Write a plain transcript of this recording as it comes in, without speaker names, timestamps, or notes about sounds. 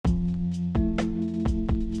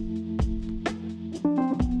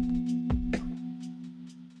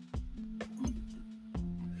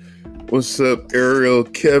What's up, Ariel,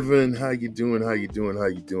 Kevin? How you doing? How you doing? How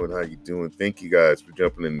you doing? How you doing? Thank you guys for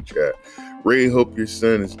jumping in the chat. Ray, hope your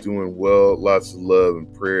son is doing well. Lots of love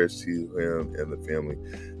and prayers to him and the family.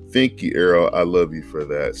 Thank you, Ariel. I love you for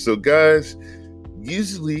that. So, guys,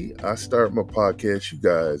 usually I start my podcast, you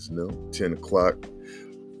guys know, 10 o'clock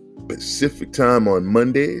Pacific time on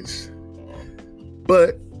Mondays.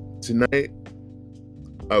 But tonight,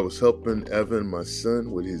 I was helping Evan, my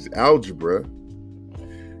son, with his algebra.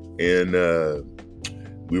 And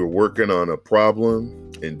we were working on a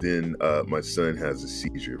problem, and then my son has a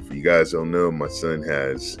seizure. For you guys don't know, my son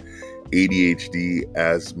has ADHD,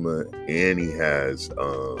 asthma, and he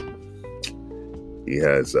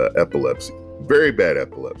has epilepsy, very bad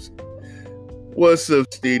epilepsy. What's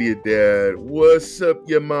up, Stadia Dad? What's up,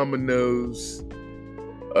 your mama knows?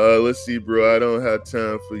 Let's see, bro. I don't have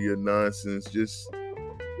time for your nonsense. Just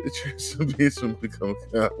become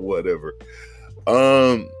whatever.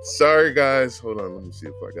 Sorry guys, hold on, let me see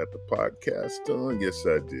if I got the podcast on. Yes,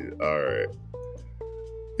 I did. All right.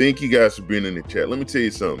 Thank you guys for being in the chat. Let me tell you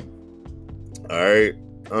something. All right.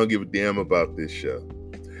 I don't give a damn about this show.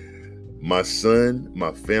 My son,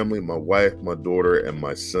 my family, my wife, my daughter, and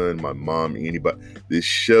my son, my mom, anybody. This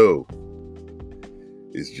show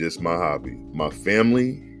is just my hobby. My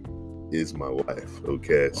family is my life.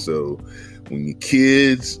 Okay. So when your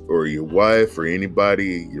kids or your wife or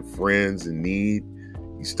anybody, your friends in need,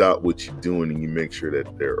 you stop what you're doing and you make sure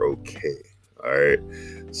that they're okay. All right.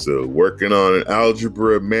 So working on an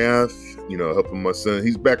algebra, math, helping my son.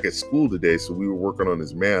 He's back at school today. So we were working on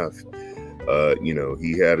his math.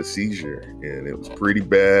 He had a seizure and it was pretty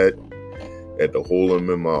bad. Had to hold him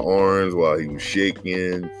in my arms while he was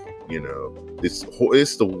shaking. It's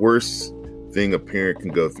the worst thing a parent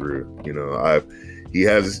can go through. He's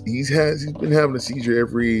been having a seizure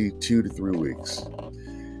every 2 to 3 weeks.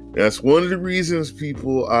 That's one of the reasons,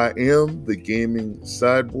 people, I am the gaming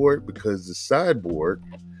sideboard, because the sideboard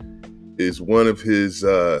is one of his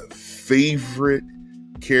favorite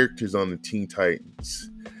characters on the Teen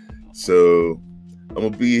Titans. So I'm gonna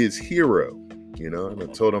be his hero, and I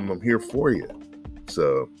told him I'm here for you.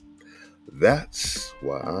 So that's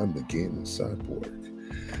why I'm the gaming sideboard.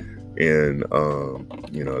 And,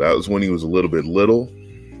 that was when he was a little bit little.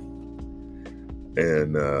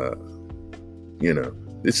 And,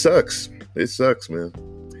 it sucks. It sucks, man.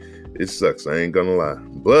 It sucks. I ain't gonna lie.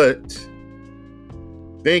 But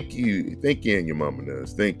thank you. Thank you, and your mama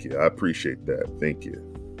knows. Thank you. I appreciate that. Thank you.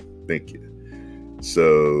 Thank you.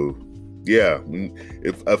 So, yeah.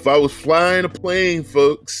 If I was flying a plane,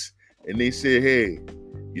 folks, and they said, hey,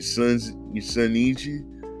 your son needs you,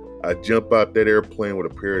 I jump out that airplane with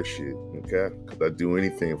a parachute, okay? Because I do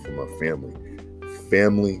anything for my family.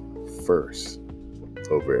 Family first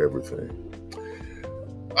over everything.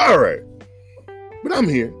 All right. But I'm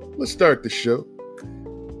here. Let's start the show.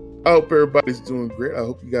 I hope everybody's doing great. I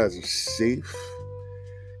hope you guys are safe.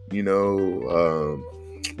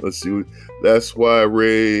 Let's see. That's why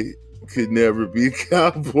Ray could never be a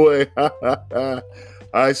cowboy.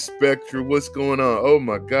 Hi, Spectra. What's going on? Oh,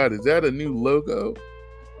 my God. Is that a new logo?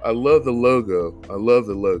 I love the logo. I love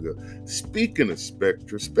the logo. Speaking of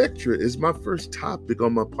Spectra is my first topic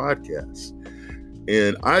on my podcast.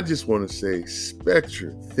 And I just want to say,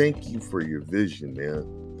 Spectra, thank you for your vision, man.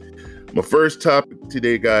 My first topic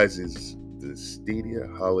today, guys, is the Stadia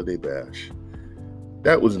Holiday Bash.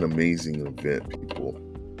 That was an amazing event, people.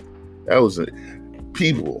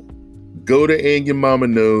 People, go to And Your Mama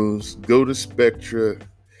Knows, go to Spectra,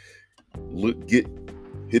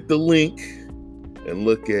 hit the link, and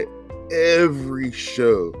look at every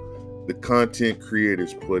show the content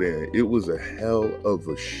creators put in. It was a hell of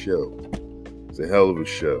a show. It's a hell of a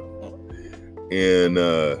show. And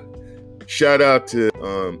shout out to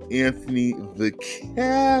Anthony the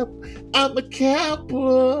Cap. I'm a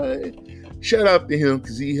cowboy. Shout out to him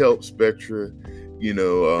because he helped Spectra. He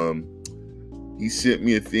sent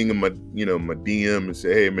me a thing in my DM and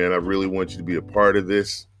said, hey man, I really want you to be a part of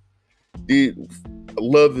this. Dude, I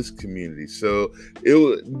love this community. So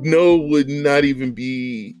would not even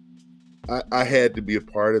be, I had to be a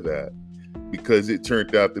part of that because it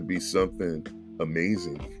turned out to be something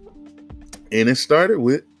amazing. And it started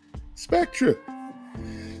with Spectra.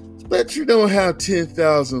 Spectra don't have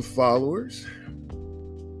 10,000 followers.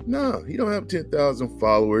 No, he don't have 10,000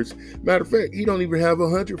 followers. Matter of fact, he don't even have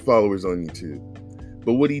 100 followers on YouTube.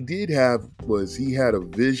 But what he did have was he had a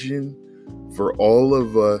vision for all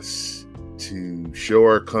of us to show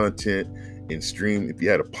our content and stream. If you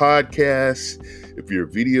had a podcast, if you're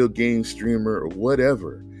a video game streamer or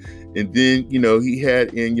whatever. And then, he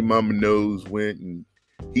had And Your Mama Knows went and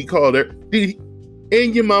he called her. Dude,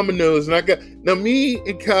 And your mama knows. And I got now me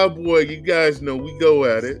and Cowboy, you guys know we go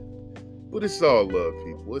at it. But it's all love,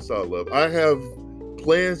 people. It's all love. I have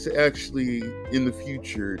plans to actually in the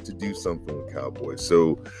future to do something with Cowboy.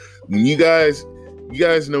 So when you guys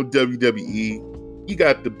know WWE, you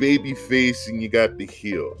got the baby face and you got the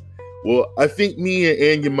heel. Well, I think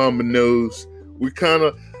me and your mama knows we're kind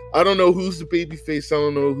of, I don't know who's the baby face, I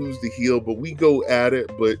don't know who's the heel, but we go at it.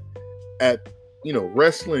 But at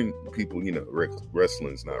wrestling people,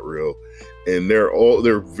 wrestling's not real, and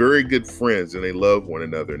they're very good friends, and they love one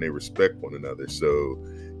another and they respect one another. So,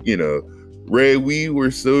 Ray, we were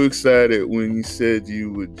so excited when you said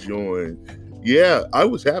you would join. Yeah, I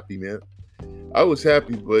was happy, man. I was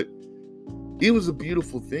happy, but it was a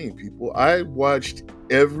beautiful thing, people. I watched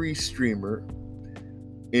every streamer,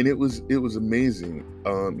 and it was amazing.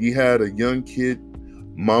 You had a young kid,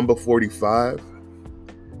 Mamba 45.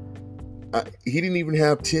 He didn't even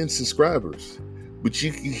have 10 subscribers, but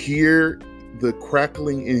you could hear the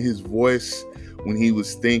crackling in his voice when he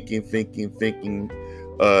was thinking.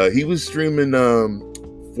 He was streaming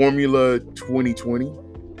Formula 2020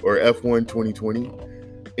 or F1 2020,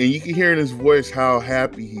 and you could hear in his voice how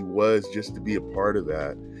happy he was just to be a part of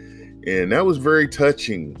that. And that was very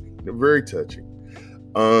touching, very touching.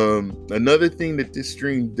 Another thing that this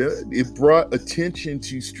stream did, it brought attention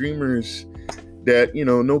to streamers that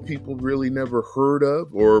no people really never heard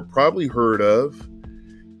of, or probably heard of,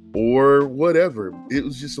 or whatever. It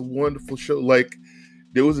was just a wonderful show. Like,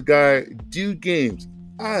 there was a guy, Dude Games.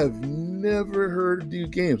 I've never heard of Dude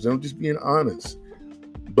Games. I'm just being honest.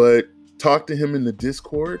 But talked to him in the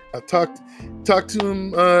Discord. I talked to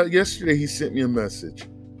him yesterday. He sent me a message.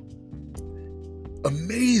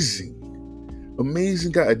 Amazing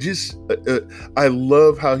guy. Just I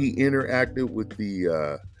love how he interacted with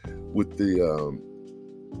the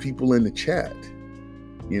people in the chat,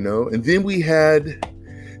 and then we had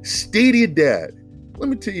Stadia Dad. Let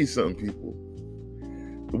me tell you something, people.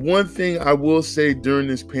 The one thing I will say during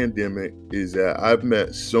this pandemic is that I've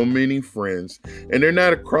met so many friends, and they're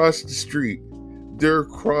not across the street, they're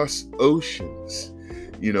across oceans,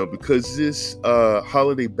 because this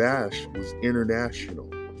holiday bash was international.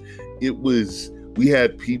 We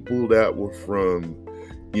had people that were from,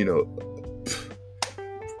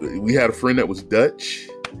 we had a friend that was Dutch.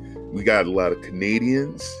 We got a lot of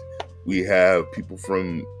Canadians. We have people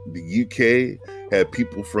from the UK, had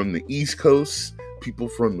people from the East Coast, people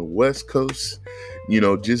from the West Coast,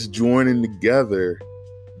 just joining together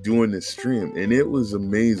doing this stream. And it was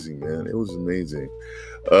amazing, man. It was amazing.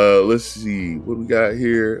 Let's see what we got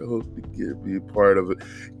here. Hope to be a part of it.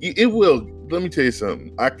 It will. Let me tell you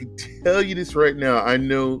something. I can tell you this right now. I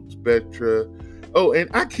know Spectra. Oh, and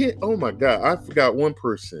I can't. Oh my God, I forgot one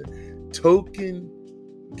person. Token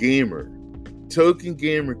Gamer. Token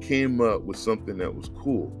Gamer came up with something that was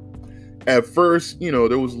cool. At first,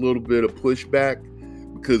 there was a little bit of pushback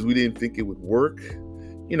because we didn't think it would work.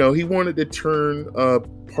 He wanted to turn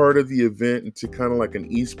part of the event into kind of like an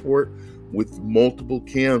esport with multiple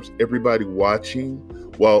cams, everybody watching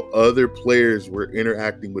while other players were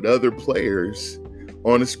interacting with other players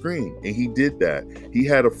on a screen. And he did that. He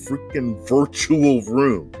had a freaking virtual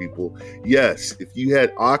room, people. Yes, if you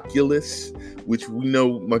had Oculus, which we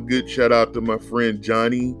know, my good shout out to my friend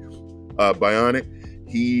Johnny Bionic.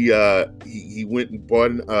 He went and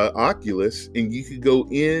bought an Oculus, and you could go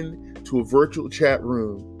in to a virtual chat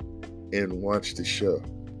room and watch the show.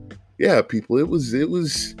 Yeah, people, it was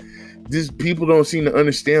this, people don't seem to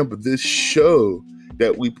understand, but this show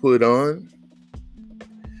that we put on,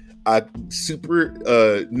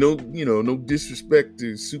 no disrespect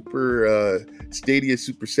to Super Stadia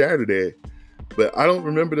Super Saturday, but I don't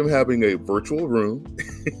remember them having a virtual room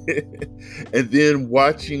and then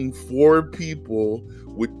watching 4 people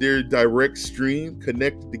with their direct stream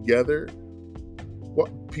connected together.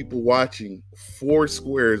 People watching 4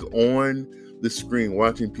 squares on the screen,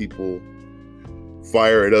 watching people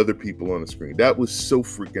fire at other people on the screen. That was so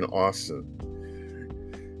freaking awesome.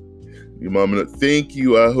 Your mama, thank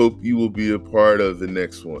you. I hope you will be a part of the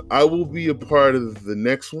next one. I will be a part of the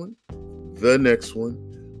next one, the next one,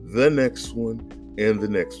 the next one, and the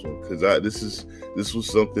next one, because this was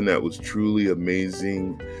something that was truly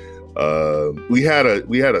amazing. We had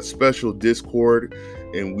a special Discord,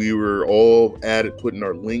 and we were all at it, putting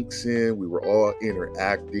our links in. We were all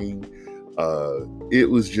interacting. It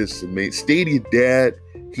was just amazing. Stadia Dad,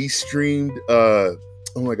 he streamed. Oh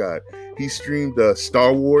my God, he streamed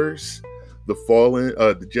Star Wars, the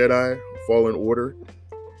Jedi Fallen Order.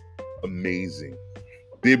 Amazing.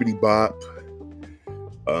 Bibbidi Bop,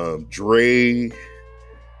 Dre.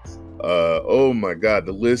 Oh my God,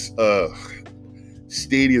 the list.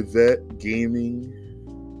 Stadia Vet Gaming.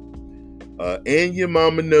 and your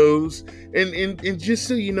mama knows. And just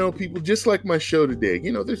so you know, people, just like my show today,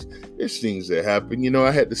 there's things that happen.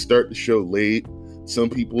 I had to start the show late. Some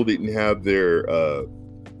people didn't have their,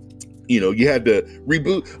 you had to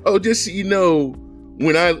reboot. Oh, just so you know,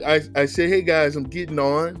 when I say, hey guys, I'm getting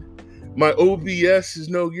on, my OBS is,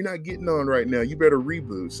 no, you're not getting on right now. You better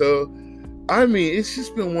reboot. So, I mean, it's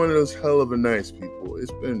just been one of those hell of a nights, people.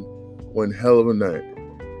 It's been one hell of a night.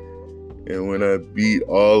 And when I beat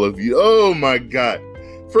all of you, oh my God.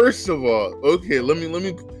 First of all, okay, let me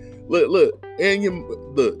look. And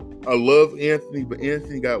look, I love Anthony, but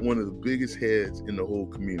Anthony got one of the biggest heads in the whole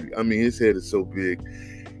community. I mean, his head is so big.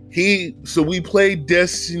 So we played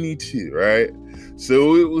Destiny 2, right?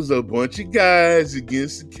 So it was a bunch of guys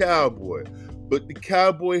against the cowboy. But the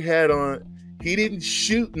cowboy had on, he didn't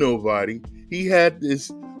shoot nobody. He had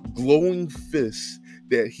this glowing fist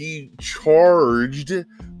that he charged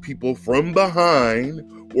people from behind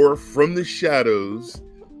or from the shadows,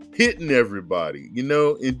 hitting everybody,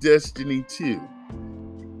 in Destiny 2.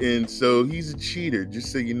 And so he's a cheater.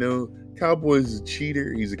 Just so you know, Cowboy's a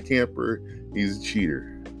cheater. He's a camper. He's a cheater.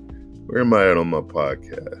 Where am I at on my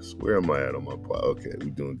podcast? Okay, we're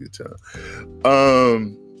doing a good time.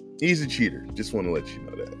 He's a cheater. Just want to let you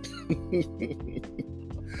know that.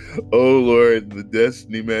 Oh Lord, the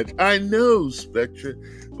Destiny match. I know, Spectra.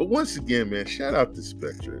 But once again, man, shout out to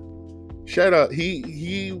Spectra. Shout out.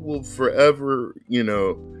 He will forever,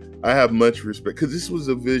 I have much respect because this was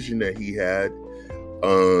a vision that he had.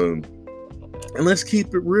 And let's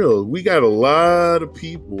keep it real. We got a lot of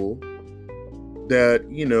people that,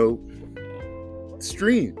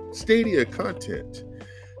 stream Stadia content.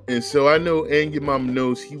 And so I know, and your mom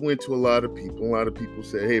knows, he went to a lot of people. A lot of people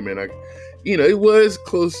said, hey man, it was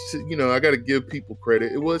close to, I got to give people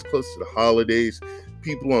credit. It was close to the holidays,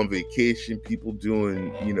 people on vacation, people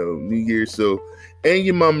doing, New Year's. So, and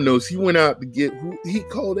your mom knows, he went out to get he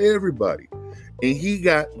called everybody, and he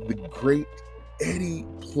got the great Eddie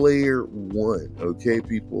Player One. Okay,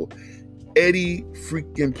 people, Eddie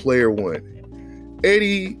freaking Player One.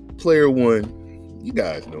 Eddie Player One. You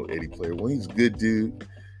guys know Eddie Player One. He's a good dude.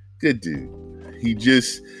 Good dude. He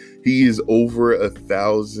is over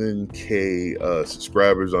 1,000K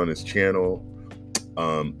subscribers on his channel.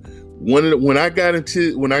 When I got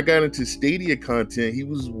into Stadia content, he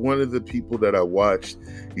was one of the people that I watched.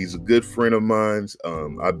 He's a good friend of mine.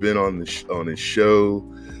 I've been on his show.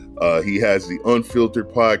 He has the Unfiltered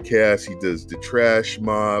podcast. He does the Trash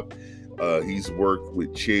Mob. He's worked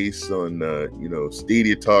with Chase on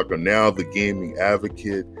Stadia Talk, or now the Gaming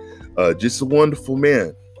Advocate. Just a wonderful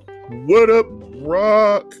man. What up,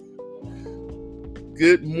 Rock?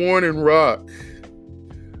 Good morning, Rock.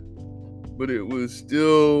 But it was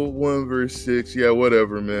still 1 verse 6. Yeah,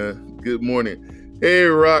 whatever, man. Good morning. Hey,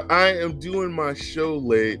 Rock. I am doing my show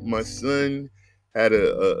late. My son had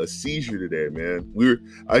a seizure today, man.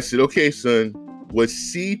 I said, okay, son,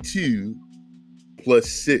 what's C2 plus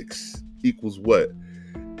 6 equals what?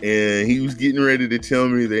 And he was getting ready to tell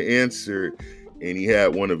me the answer, and he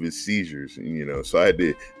had one of his seizures, and, so I had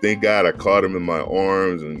to, thank God I caught him in my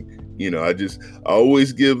arms, and, I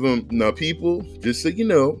always give him, now people, just so you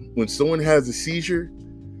know, when someone has a seizure,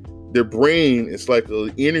 their brain is like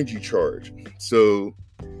an energy charge. So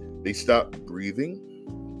they stop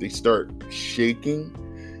breathing, they start shaking,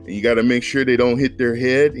 and you got to make sure they don't hit their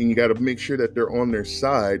head, and you got to make sure that they're on their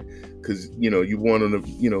side, because, you want them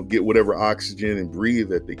to, get whatever oxygen and breathe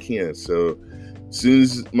that they can. So as soon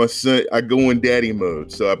as my son, I go in daddy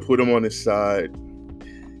mode. So I put him on his side.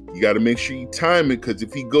 You got to make sure you time it, because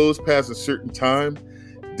if he goes past a certain time,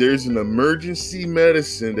 there's an emergency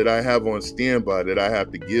medicine that I have on standby that I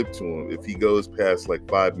have to give to him if he goes past like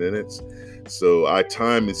 5 minutes. So I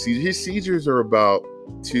time his seizures. His seizures are about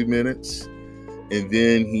 2 minutes. And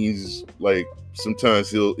then he's like,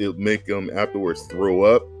 sometimes it'll make him afterwards throw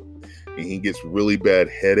up, and he gets really bad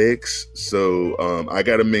headaches. So I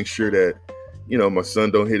got to make sure that, my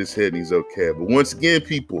son don't hit his head and he's okay. But once again,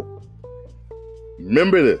 people,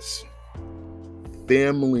 remember this: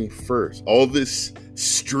 family first. All this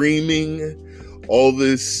streaming, all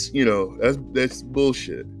this, that's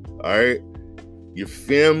bullshit. All right, your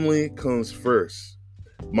family comes first.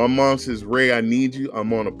 My mom says, Ray, I need you.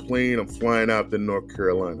 I'm on a plane. I'm flying out to North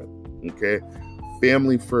Carolina. Okay,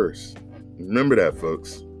 family first. Remember that,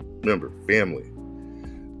 folks. Remember, family.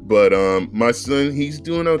 But my son, he's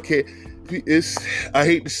doing okay. I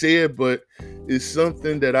hate to say it, but it's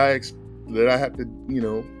something that I have to,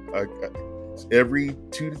 every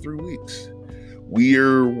 2 to 3 weeks. We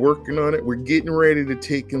are working on it. We're getting ready to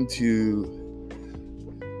take him to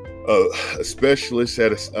a specialist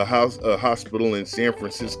at a hospital in San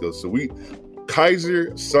Francisco. So we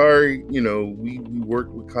Kaiser, sorry, we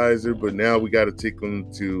worked with Kaiser, but now we got to take them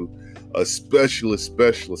to a specialist,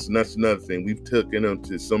 and that's another thing. We've taken him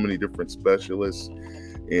to so many different specialists,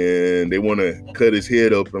 and they want to cut his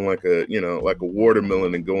head open like a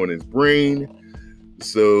watermelon and go in his brain.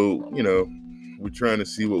 So, we're trying to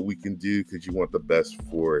see what we can do because you want the best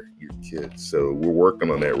for your kids. So we're working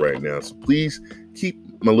on that right now. So please keep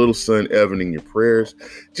my little son Evan in your prayers.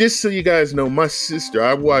 Just so you guys know, my sister,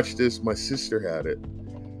 I watched this. My sister had it,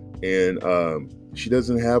 and she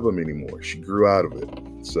doesn't have them anymore. She grew out of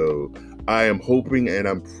it. So I am hoping and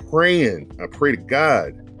I'm praying. I pray to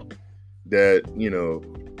God that,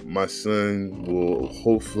 my son will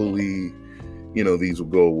hopefully, these will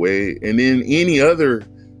go away. And then any other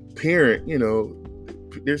parent,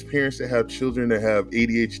 there's parents that have children that have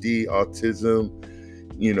ADHD, autism.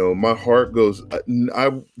 My heart goes, I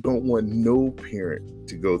don't want no parent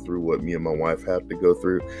to go through what me and my wife have to go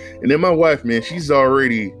through. And then my wife, man, she's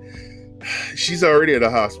already at a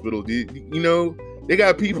hospital. They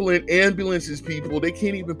got people in ambulances, they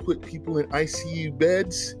can't even put people in ICU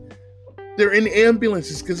beds. They're in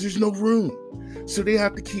ambulances because there's no room. So they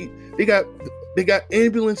have to they got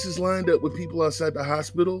ambulances lined up with people outside the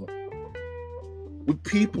hospital, with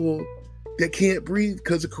people that can't breathe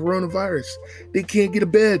because of coronavirus. They can't get a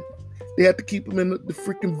bed. They have to keep them in the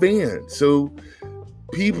freaking van. So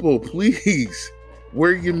people, please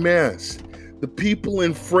wear your mask. The people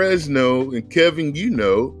in Fresno, and Kevin,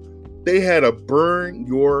 they had a burn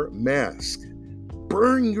your mask.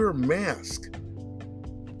 Burn your mask.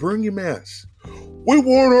 Burn your mask. We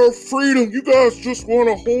want our freedom. You guys just want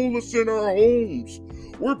to hold us in our homes.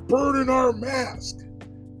 We're burning our mask.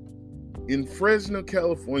 In Fresno,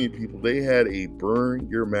 California, people, they had a burn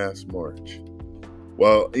your mask march.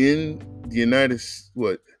 While in the United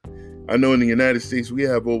States, we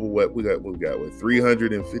have over we got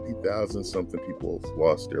 350,000 something people have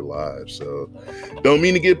lost their lives. So don't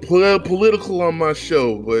mean to get political on my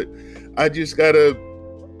show, but I just gotta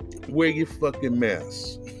wear your fucking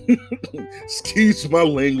mask. Excuse my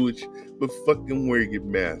language, but fucking wear your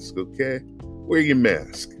mask, okay? Wear your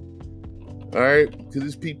mask. All right, because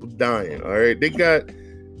there's people dying. All right, they got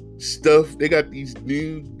stuff. They got these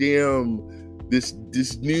new this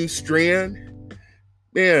new strand.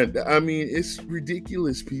 Man, I mean, it's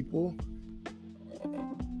ridiculous, people.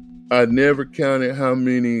 I never counted how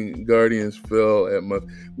many Guardians fell at my.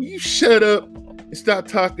 Will you shut up and stop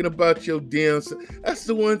talking about your damn? That's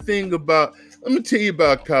the one thing about. Let me tell you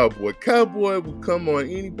about Cowboy. Cowboy will come on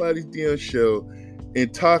anybody's damn show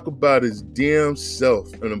and talk about his damn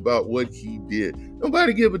self and about what he did.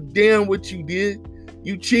 Nobody give a damn what you did.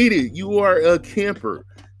 You cheated. You are a camper.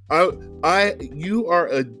 You are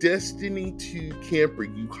a Destiny 2 camper.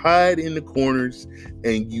 You hide in the corners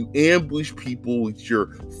and you ambush people with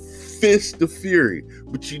your fist of fury.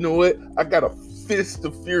 But you know what? I got a fist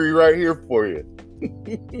of fury right here for you.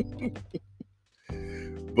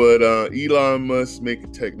 But Elon Musk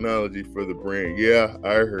making technology for the brain. Yeah,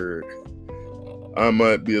 I heard. I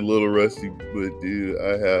might be a little rusty, but dude,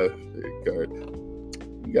 I have a card.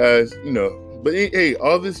 You guys, but hey,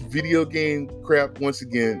 all this video game crap, once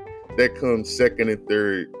again, that comes second and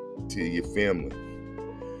third to your family.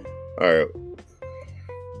 All right.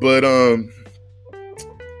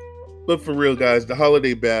 But for real, guys, the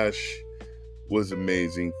Holiday Bash was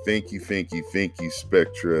amazing. Thank you,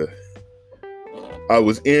 Spectra. I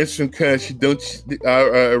was answering cash.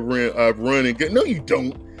 I run and get. No, you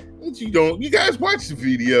don't. You don't. You guys watch the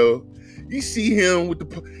video. You see him with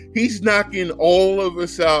he's knocking all of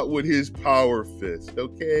us out with his power fist.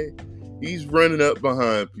 Okay, he's running up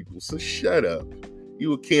behind people. So shut up.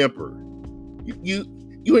 You a camper. You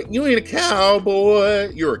ain't a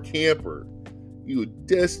cowboy. You're a camper. You a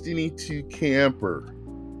Destiny 2 camper.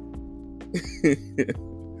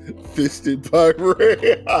 Fisted by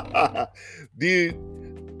Ray. Dude,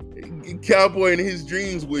 Cowboy in his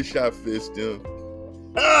dreams wish I fist him.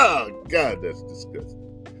 Oh, God, that's disgusting.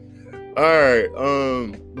 All right.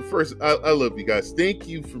 But first, I love you guys. Thank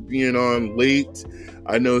you for being on late.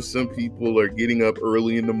 I know some people are getting up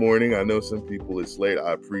early in the morning. I know some people it's late.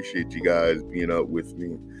 I appreciate you guys being up with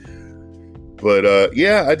me. But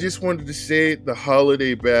yeah, I just wanted to say the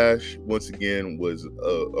Holiday Bash, once again, was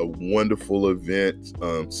a wonderful event.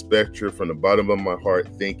 Spectra, from the bottom of my heart,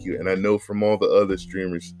 thank you. And I know from all the other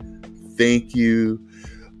streamers, thank you.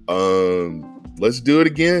 Let's do it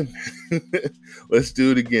again. Let's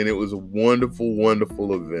do it again. It was a wonderful,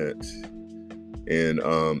 wonderful event. And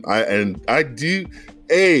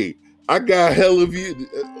I got hella views.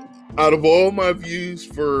 Out of all my views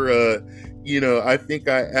for, I think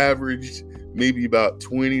I averaged maybe about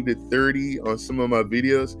 20 to 30 on some of my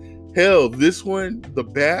videos. Hell, this one, The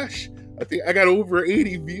Bash, I think I got over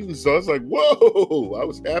 80 views. So I was like, whoa, I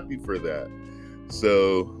was happy for that.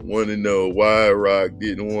 So, want to know why Rock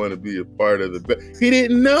didn't want to be a part of the Bash. He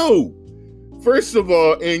didn't know. First of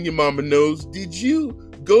all, and your mama knows, did you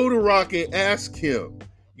go to Rock and ask him?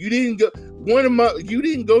 You didn't go. You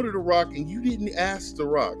didn't go to the Rock and you didn't ask the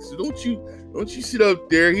Rock. So don't you sit up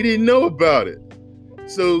there. He didn't know about it.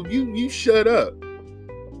 So you shut up.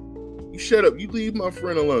 You shut up. You leave my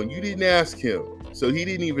friend alone. You didn't ask him. So he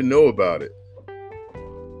didn't even know about it.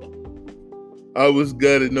 I was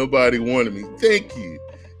gutted. Nobody wanted me. Thank you.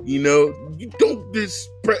 You don't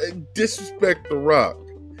disrespect the Rock.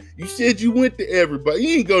 You said you went to everybody.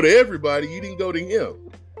 You didn't go to everybody. You didn't go to him.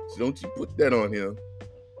 So don't you put that on him.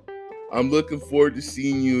 I'm looking forward to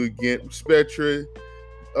seeing you again. Spectra,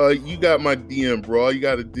 you got my DM, bro. All you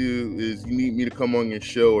got to do is you need me to come on your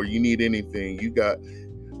show or you need anything.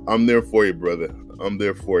 I'm there for you, brother. I'm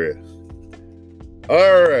there for you.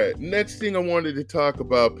 All right. Next thing I wanted to talk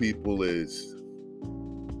about, people, is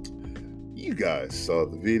you guys saw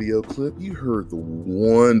the video clip. You heard the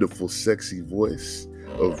wonderful, sexy voice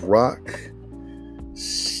of Rock.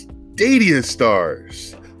 Stadia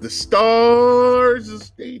stars. The stars of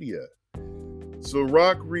Stadia. So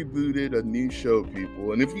Rock rebooted a new show,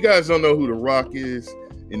 people. And if you guys don't know who The Rock is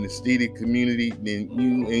in the Stadia community, then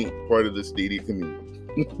you ain't part of the Stadia community.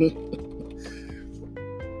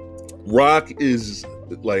 Rock is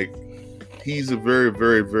like, he's a very,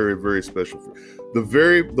 very, very, very special.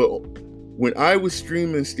 When I was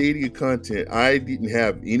streaming Stadia content, I didn't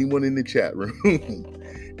have anyone in the chat room.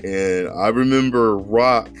 And I remember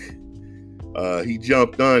Rock, he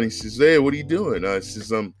jumped on. He says, "Hey, what are you doing?" I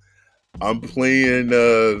says, I'm playing,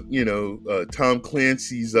 Tom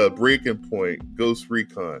Clancy's Breaking Point, Ghost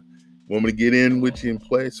Recon. Want me to get in with you and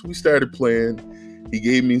play? So we started playing. He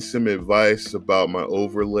gave me some advice about my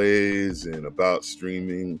overlays and about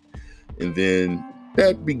streaming. And then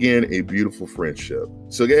that began a beautiful friendship.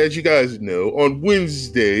 So as you guys know, on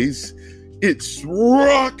Wednesdays, it's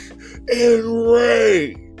Rock and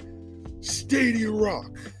Ray. Stadia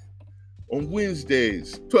Rock. On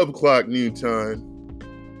Wednesdays, 12 o'clock noon time,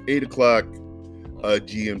 8 o'clock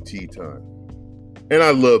GMT time. And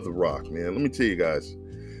I love The Rock, man. Let me tell you guys.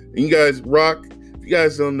 And you guys, Rock, if you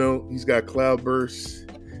guys don't know, he's got Cloudburst.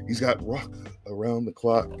 He's got Rock Around the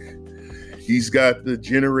Clock. He's got the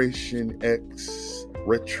Generation X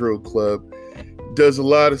Retro Club. Does a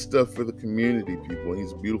lot of stuff for the community, people.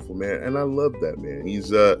 He's a beautiful man. And I love that, man.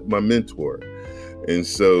 He's my mentor. And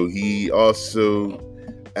so he also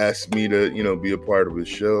asked me to, be a part of his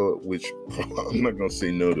show, which I'm not going to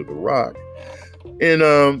say no to The Rock. And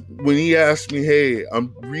when he asked me, "Hey, I'm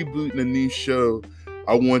rebooting a new show.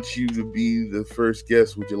 I want you to be the first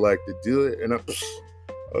guest. Would you like to do it?" And I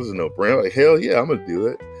was a no-brainer. Like, hell yeah, I'm going to do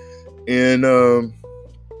it. And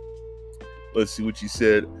let's see what you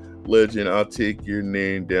said. Legend, I'll take your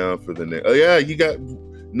name down for the next. Oh, yeah, you got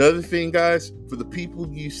another thing, guys. For the people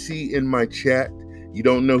you see in my chat, you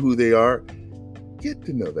don't know who they are. Get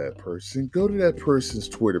to know that person. Go to that person's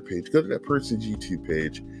Twitter page. Go to that person's YouTube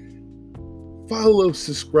page. Follow,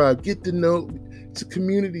 subscribe. Get to know. It's a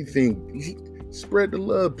community thing. Spread the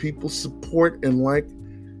love. People support and like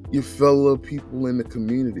your fellow people in the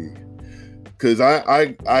community. Because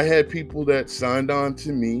I had people that signed on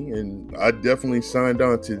to me, and I definitely signed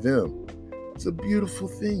on to them. It's a beautiful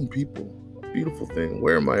thing, people. Beautiful thing.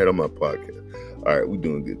 Where am I at on my podcast? All right, we're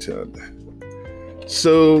doing good time.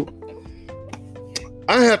 So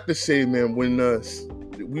I have to say, man, when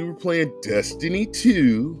we were playing Destiny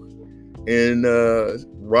 2, and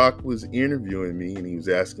Rock was interviewing me, and he was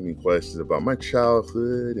asking me questions about my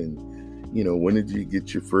childhood, and when did you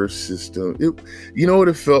get your first system? You know what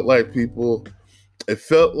it felt like, people? It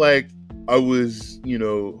felt like I was,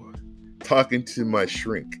 talking to my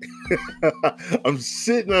shrink. I'm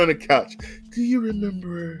sitting on the couch. Do you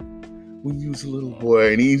remember when you was a little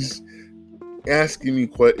boy? And he's asking me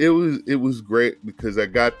questions. It was great because I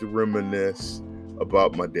got to reminisce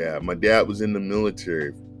about my dad. My dad was in the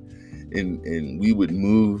military, and we would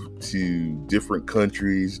move to different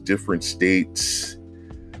countries, different states,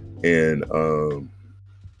 and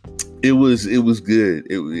it was good.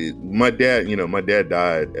 My dad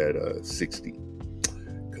died at 60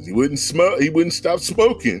 because he wouldn't smoke. He wouldn't stop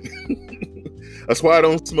smoking. That's why I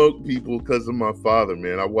don't smoke, people, because of my father,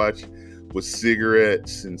 man. I watched what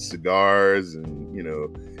cigarettes and cigars and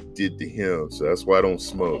did to him. So that's why I don't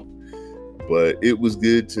smoke. But it was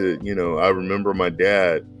good to I remember my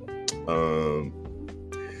dad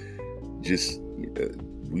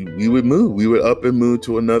we would move. We would up and move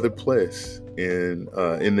to another place in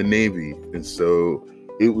the Navy. And so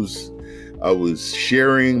I was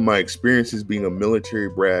sharing my experiences being a military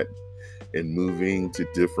brat and moving to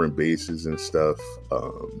different bases and stuff.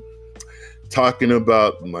 Talking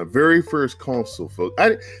about my very first console, folks.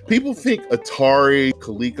 People think Atari,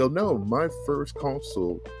 Coleco. No, my first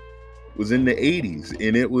console was in the 80s,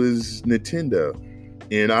 and it was Nintendo.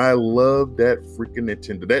 And I love that freaking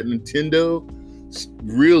Nintendo. That Nintendo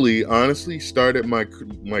really, honestly, started my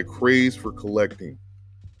craze for collecting.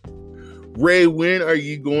 Ray, when are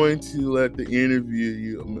you going to let the interview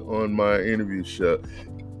you on my interview show?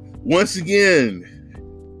 Once again,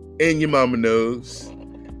 and your mama knows,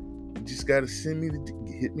 you just gotta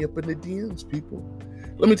hit me up in the DMs, people.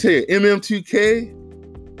 Let me tell you,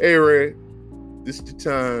 MM2K, hey Ray, this is the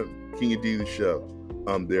time. Can you do the show?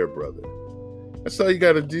 I'm there, brother. That's all you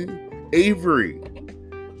gotta do. Avery,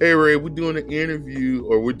 hey Ray, we're doing an interview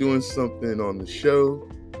or we're doing something on the show.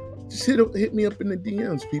 Just hit me up in the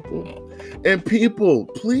DMs, people. And people,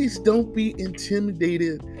 please don't be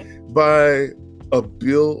intimidated by a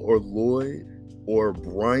Bill or Lloyd or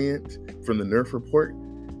Bryant from the Nerf Report.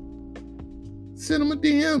 Send them a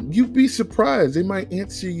DM. You'd be surprised. They might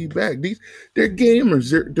answer you back. They're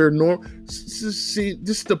gamers. They're normal. See,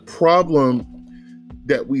 this is the problem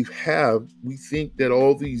that we have. We think that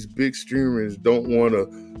all these big streamers don't want to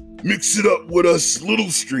mix it up with us little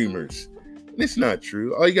streamers. And it's not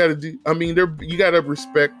true. All you got to do, you got to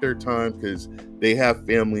respect their time because they have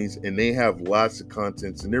families and they have lots of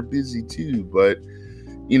contents and they're busy too. But,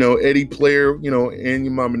 Eddie Player, and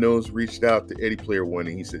your mama knows, reached out to Eddie Player 1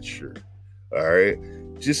 and he said, sure. All right.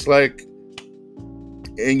 Just like,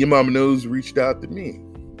 and your mama knows reached out to me.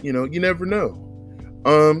 You never know.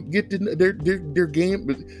 Their game,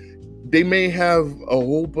 but they may have a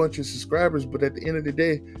whole bunch of subscribers, but at the end of the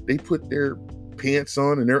day, they put their pants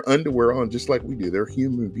on and their underwear on just like we do. They're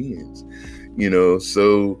human beings,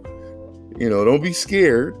 so don't be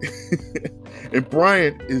scared. And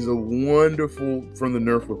Bryant is a wonderful from the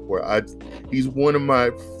Nerf Report. He's one of my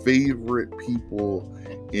favorite people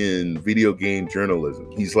in video game journalism.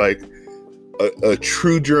 He's like a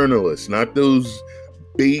true journalist, not those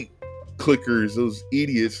bait clickers, those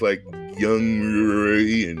idiots like Young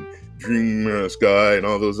Ray and Dream Sky and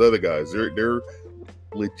all those other guys. They're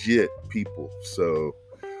legit people. So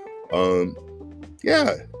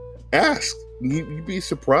ask. You'd be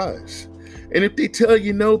surprised. And if they tell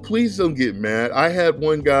you no, please don't get mad. I had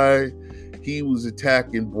one guy, he was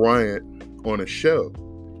attacking Bryant on a show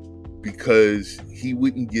because he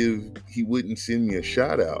wouldn't send me a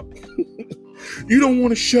shout out. You don't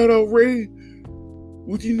want to shout out Ray?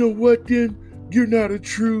 Well, you know what then? You're not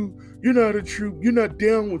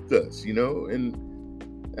down with us,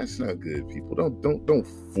 and that's not good, people. Don't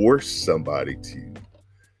force somebody to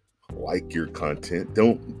like your content.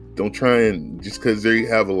 Don't try and, just because they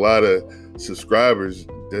have a lot of subscribers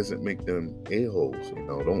doesn't make them a-holes.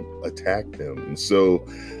 Don't attack them. And so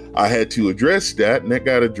I had to address that, and that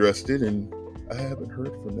got addressed it, and I haven't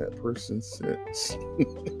heard from that person since.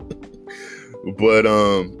 But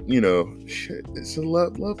it's a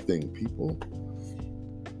love thing, people.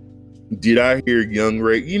 Did I hear Young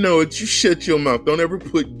Ray? You shut your mouth. Don't ever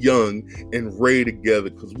put Young and Ray together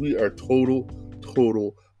because we are total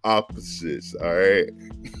opposites. All right.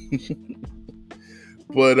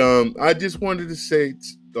 But I just wanted to say,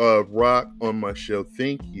 Rock, on my show,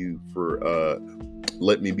 thank you for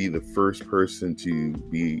letting me be the first person to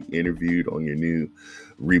be interviewed on your new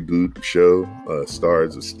reboot show,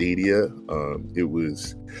 Stars of Stadia. It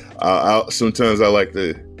was sometimes I like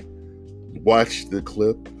to watch the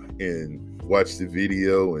clip and watch the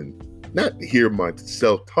video and not hear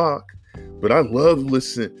myself talk, but I love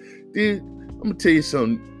listening. Dude, I'm gonna tell you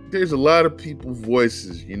something. There's a lot of people's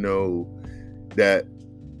voices, that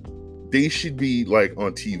they should be like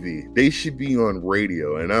on TV. They should be on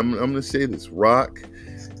radio. And I'm gonna say this: Rock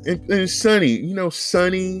and Sonny.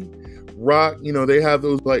 Sonny, Rock. They have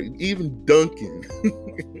those, like, even Duncan.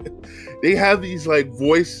 They have these like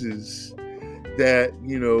voices that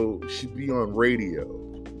should be on radio.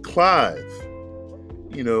 Clive,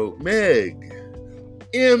 Meg,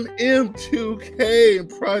 MM2K, and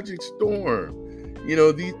Project Storm.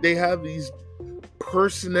 They have these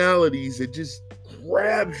personalities that just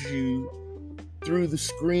grabs you through the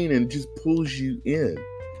screen and just pulls you in.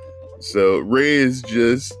 So Ray is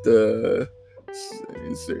just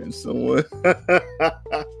inserting someone.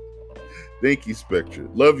 Thank you, Spectra.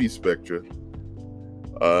 Love you, Spectra.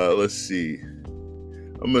 Let's see.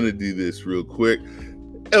 I'm gonna do this real quick.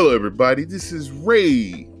 Hello, everybody. This is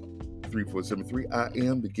Ray 3473. I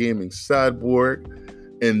am the Gaming Sideboard,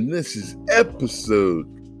 and this is episode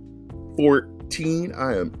 14.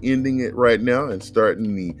 I am ending it right now and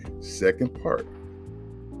starting the second part.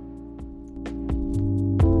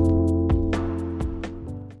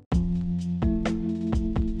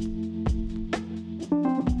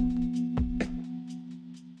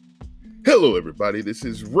 Hello, everybody. This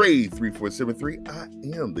is Ray3473. I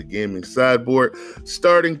am the Gaming Sideboard,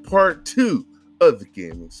 starting part 2 of the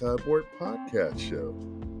Gaming Sideboard podcast show.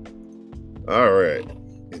 All right.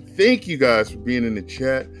 And thank you guys for being in the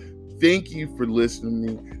chat. Thank you for listening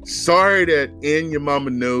to me. Sorry that And Your Mama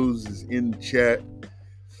Knows is in the chat.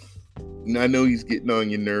 And I know he's getting on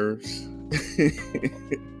your nerves.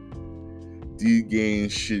 Dude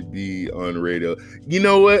Games should be on radio. You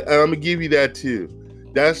know what? I'm going to give you that too.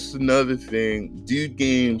 That's another thing. Dude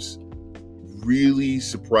Games really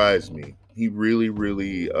surprised me. He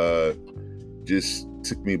really just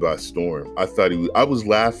took me by storm. I was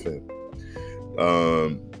laughing.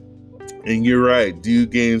 And you're right. Dude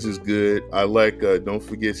Games is good. I like, don't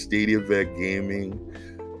forget Stadia Vet Gaming,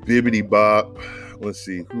 Bibbidi Bop. Let's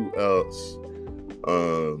see, who else?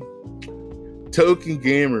 Token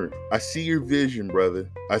Gamer. I see your vision, brother.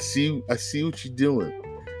 I see what you're doing.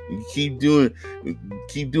 You keep doing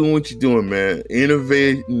what you're doing, man.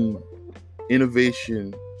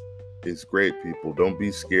 Innovation is great, people. Don't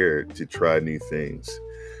be scared to try new things.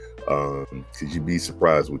 Because you'd be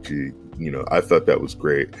surprised what I thought that was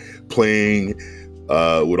great. Playing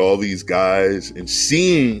with all these guys and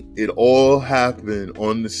seeing it all happen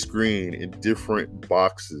on the screen in different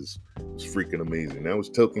boxes was freaking amazing. That was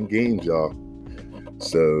Token Games, y'all.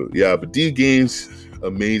 So yeah, but Dude Games,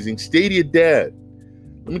 amazing. Stadia Dad.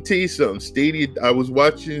 Let me tell you something. I was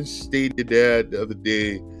watching Stadia Dad the other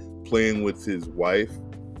day playing with his wife,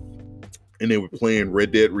 and they were playing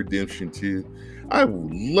Red Dead Redemption 2. I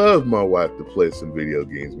would love my wife to play some video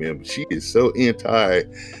games, man, but she is so anti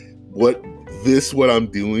what I'm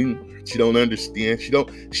doing. She don't understand. She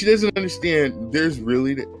doesn't understand there's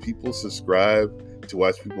really that people subscribe to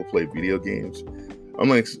watch people play video games. I'm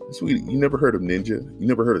like, sweetie, you never heard of Ninja? You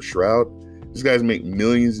never heard of Shroud? These guys make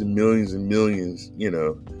millions and millions and millions,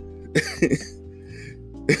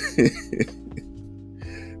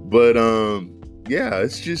 But yeah,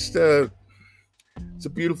 it's just it's a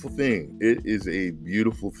beautiful thing. It is a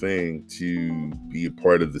beautiful thing to be a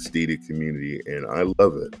part of the Stadia community, and I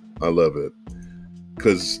love it.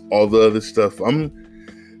 Because all the other stuff,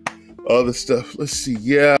 let's see.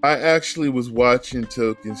 Yeah, I actually was watching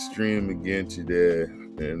Token stream again today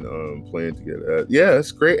and playing together. Yeah,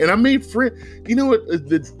 it's great. And I made friends. You know what?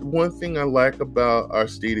 The one thing I like about our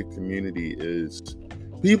Stadia community is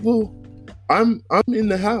people. I'm in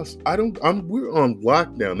the house. We're on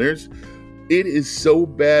lockdown. It is so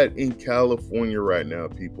bad in California right now,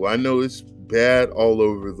 people. I know it's bad all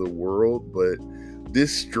over the world, but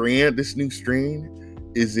this new strain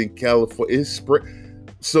is in California. It's spread.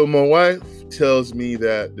 So my wife tells me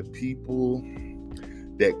that the people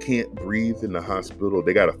that can't breathe in the hospital,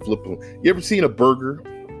 they got to flip them. You ever seen a burger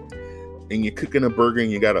and you're cooking a burger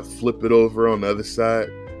and you got to flip it over on the other side?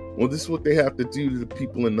 Well, this is what they have to do to the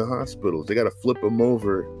people in the hospitals. They got to flip them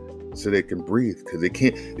over so they can breathe, because they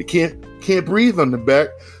can't breathe on the back.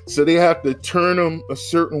 So they have to turn them a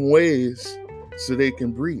certain ways so they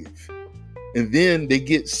can breathe. And then they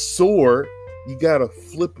get sore. You got to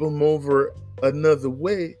flip them over another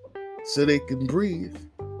way so they can breathe.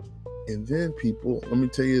 And then people, let me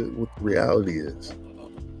tell you what the reality is.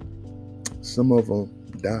 Some of them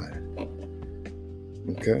die.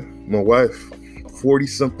 Okay? My wife,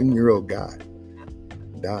 40-something-year-old guy,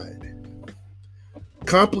 died.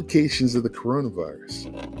 Complications of the coronavirus.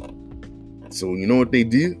 So you know what they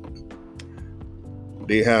do?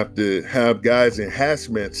 They have to have guys in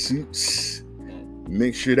hazmat suits,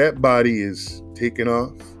 make sure that body is taken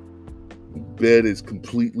off, bed is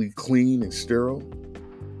completely clean and sterile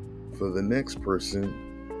for the next person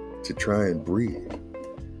to try and breathe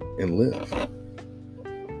and live.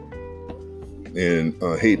 And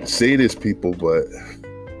I hate to say this, people, but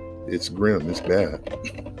it's grim, it's bad.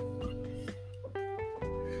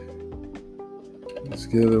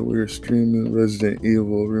 Together we're streaming Resident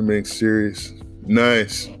Evil Remake series.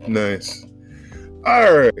 Nice.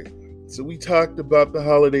 All right. So we talked about the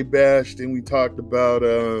Holiday Bash, then we talked about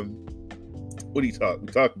what do you talk? We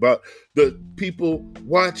talked about the people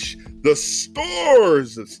watch the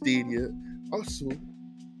stores of Stadia. Also,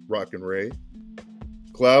 Rock and Ray,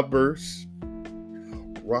 Cloudburst,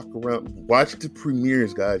 rock around. Watch the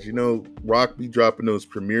premieres, guys. Rock be dropping those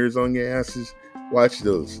premieres on your asses. Watch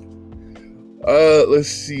those. Let's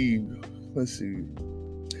see.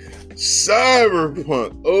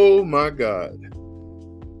 Cyberpunk. Oh my God.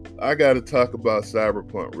 I got to talk about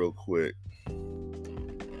Cyberpunk real quick.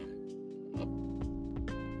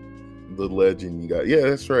 The legend you got. Yeah,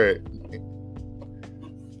 that's right.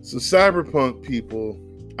 So Cyberpunk, people,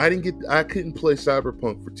 I couldn't play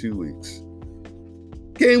Cyberpunk for 2 weeks.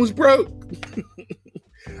 Game was broke.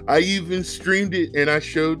 I even streamed it and I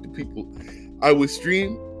showed the people. I would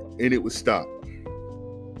stream and it would stop.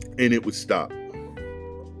 And it would stop.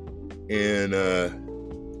 And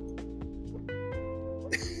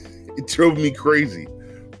it drove me crazy.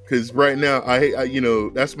 Because right now, I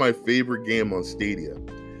that's my favorite game on Stadia.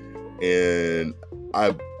 And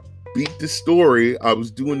I beat the story. I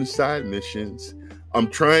was doing the side missions. I'm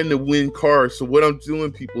trying to win cars. So what I'm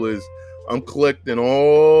doing, people, is I'm collecting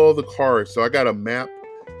all the cars. So I got a map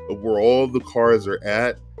of where all the cars are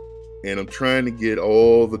at. And I'm trying to get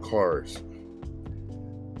all the cars.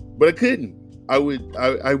 But I couldn't. I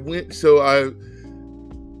went, so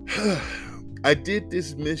I did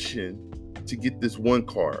this mission to get this one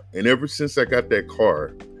car. And ever since I got that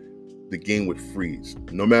car, the game would freeze.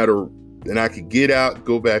 No matter, and I could get out,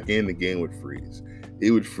 go back in, the game would freeze.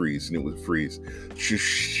 It would freeze and it would freeze.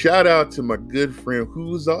 Shout out to my good friend who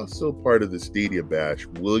was also part of the Stadia Bash,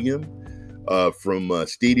 William, from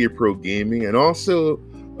Stadia Pro Gaming, and also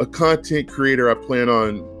a content creator I plan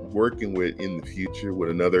on working with in the future with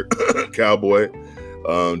another cowboy,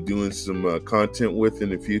 doing some content with in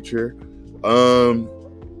the future.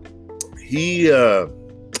 He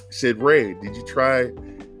said, Ray, did you try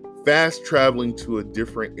fast traveling to a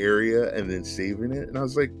different area and then saving it? And I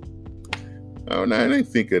was like, oh, no, I didn't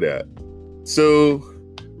think of that. So,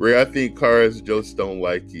 Ray, I think cars just don't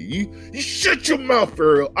like you. You shut your mouth,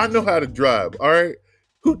 Earl. I know how to drive, all right?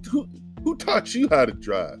 Who taught you how to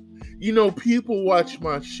drive? You know, people watch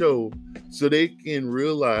my show so they can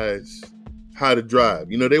realize how to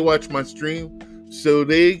drive. You know, they watch my stream so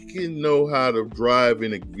they can know how to drive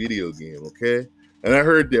in a video game, okay? And I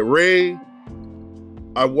heard that, Ray,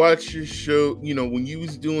 I watched your show, you know, when you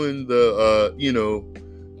was doing the,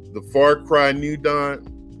 the Far Cry New Dawn,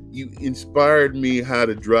 you inspired me how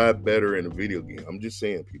to drive better in a video game. I'm just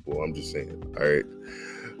saying, people. I'm just saying, all right?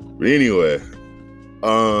 But anyway,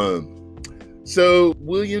 so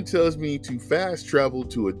William tells me to fast travel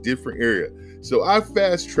to a different area. So I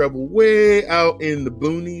fast travel way out in the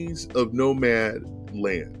boonies of Nomad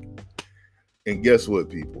Land. And guess what,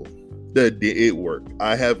 people? It worked.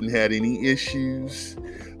 I haven't had any issues.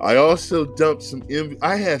 I also dumped some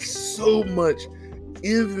I have so much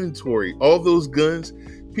inventory. All those guns,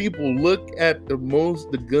 people look at the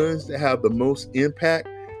guns that have the most impact.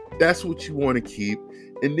 That's what you want to keep.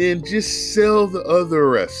 And then just sell the other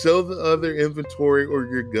rest. Sell the other inventory or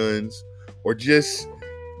your guns, or just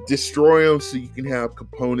destroy them so you can have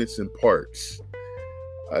components and parts.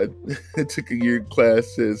 I took a year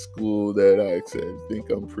class at school that I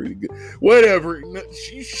think I'm pretty good. Whatever.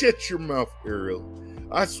 You shut your mouth, Ariel.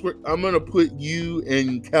 I swear, I'm going to put you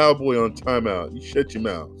and Cowboy on timeout. You shut your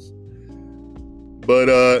mouths. But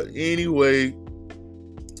anyway,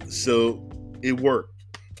 so it worked.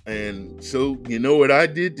 And so, you know what I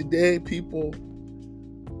did today, people?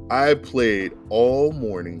 I played all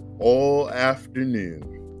morning, all afternoon.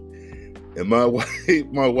 And my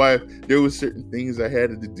wife, there was certain things I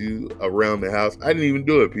had to do around the house. I didn't even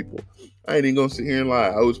do it, people. I ain't even gonna sit here and lie.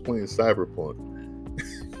 I was playing Cyberpunk.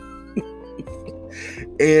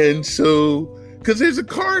 And so, because there's a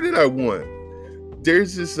car that I want.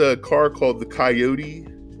 There's this car called the Coyote.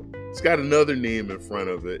 It's got another name in front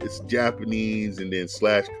of it. It's Japanese and then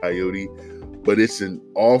 /Coyote, but it's an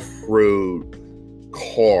off-road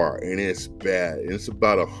car and it's bad. And it's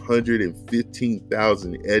about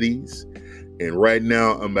 115,000 eddies, and right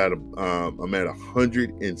now I'm at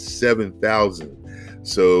 107,000.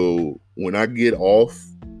 So when I get off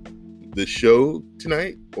the show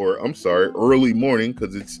tonight, or I'm sorry, early morning,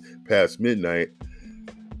 because it's past midnight,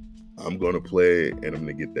 I'm going to play and I'm going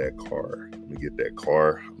to get that car.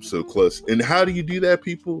 I'm so close. And how do you do that,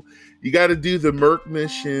 people? You got to do the Merc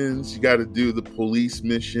missions. You got to do the police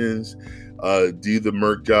missions, do the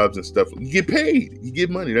Merc jobs and stuff. You get paid. You get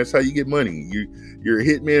money. That's how you get money. You're a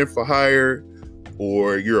hitman for hire,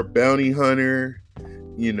 or you're a bounty hunter.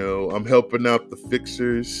 You know, I'm helping out the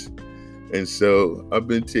fixers. And so I've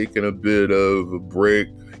been taking a bit of a break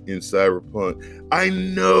in Cyberpunk. I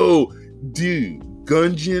know, dude.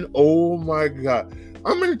 Gungeon, oh my God.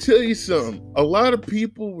 I'm going to tell you something. A lot of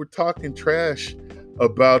people were talking trash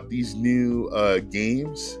about these new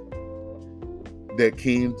games that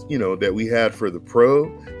came, that we had for the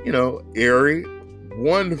Pro. Airy,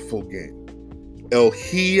 wonderful game. El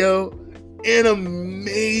Hio, an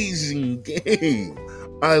amazing game.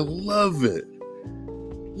 I love it.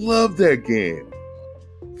 Love that game.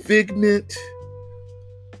 Figment.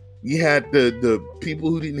 You had the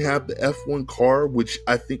people who didn't have the F1 car, which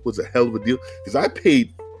I think was a hell of a deal, because I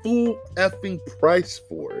paid full effing price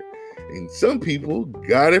for it. And some people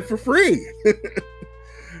got it for free.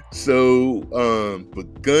 So,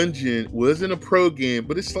 but Gungeon wasn't a pro game,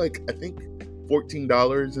 but it's like, I think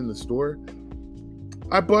 $14 in the store.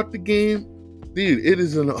 I bought the game. Dude, it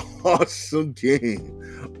is an awesome game.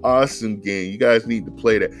 Awesome game. You guys need to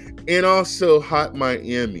play that. And also Hot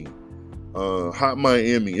Miami. Hot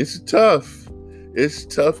Miami. It's a tough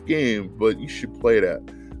game, but you should play that.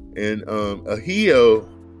 And Ahio,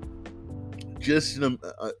 just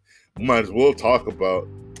might as well talk about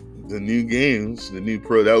the new games, the new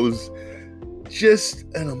pro. That was just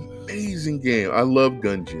an amazing game. I love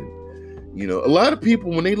Gungeon. You know, a lot of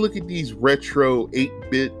people, when they look at these retro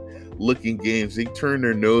 8-bit looking games, they turn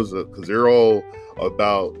their nose up because they're all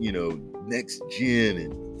about, you know, next gen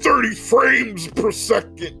and 30 frames per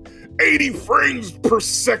second, 80 frames per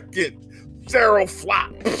second,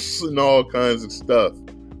 teraflops and all kinds of stuff.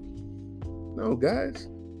 No, guys,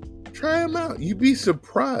 try them out. You'd be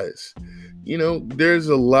surprised. You know, there's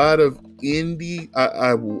a lot of indie.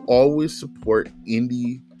 I will always support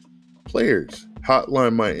indie players.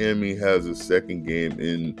 Hotline Miami has a second game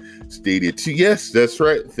in Stadia 2. Yes, that's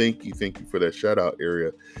right. Thank you for that shout out,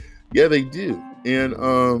 Area. Yeah, they do. And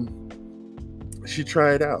should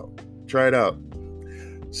try it out.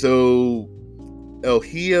 So El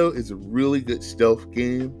Hijo is a really good stealth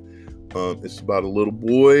game. It's about a little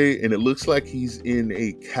boy, and it looks like he's in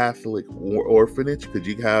a Catholic orphanage, because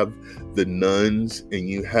you have the nuns, and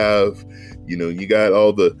you have, you know, you got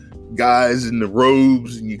all the guys in the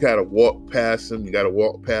robes, and you gotta walk past them. You gotta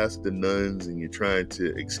walk past the nuns, and you're trying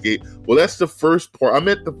to escape. Well, that's the first part. I'm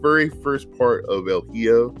at the very first part of El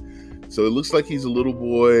Hijo. So it looks like he's a little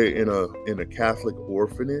boy in a Catholic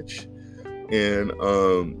orphanage, and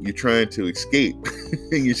you're trying to escape,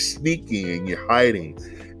 and you're sneaking and you're hiding.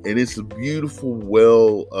 And it's a beautiful,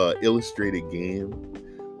 well illustrated game.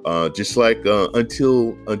 Just like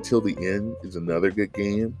Until the End is another good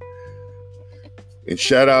game. And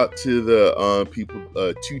shout out to the people,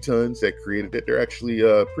 2 Tons, that created it. They're actually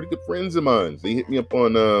pretty good friends of mine. They hit me up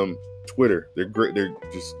on Twitter. They're great. They're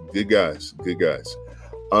just good guys.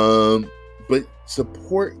 But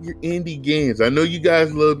support your indie games. I know you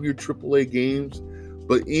guys love your AAA games,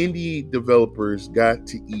 but indie developers got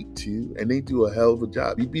to eat too, and they do a hell of a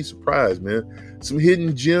job. You'd be surprised, man. Some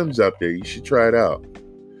hidden gems out there. You should try it out.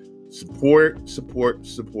 Support.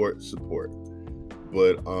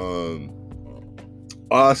 But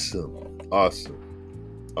awesome.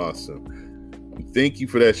 Thank you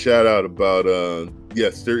for that shout out about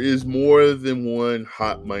yes, there is more than one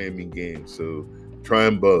Hot Miami game, so try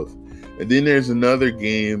them both. And then there's another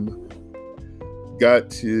game.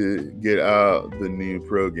 Got to get out the new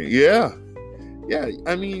pro game. Yeah.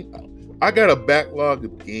 I mean, I got a backlog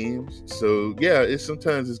of games, so yeah,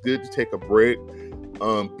 sometimes it's good to take a break.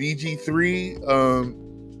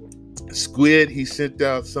 BG3, Squid, he sent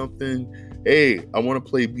out something. Hey, I want to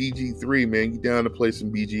play BG3, man. You down to play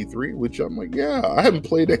some BG3? Which I'm like, yeah. I haven't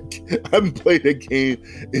played that game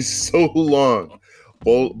in so long.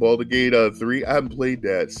 Baldur's Gate 3, I haven't played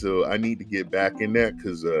that, so I need to get back in that,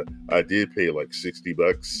 because I did pay like $60.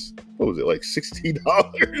 What was it, like $60?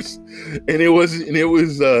 And it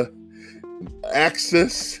was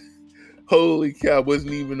access. Holy cow, it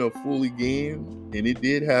wasn't even a fully game, and it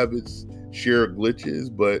did have its share of glitches.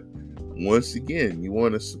 But once again, you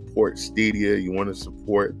want to support Stadia, you want to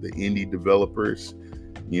support the indie developers.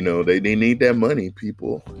 You know, they need that money,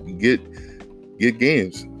 people. Get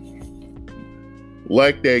games.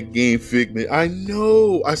 Like that game Figment. I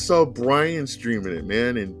know. I saw Brian streaming it,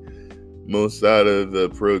 man, and most out of the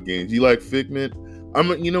pro games. You like Figment?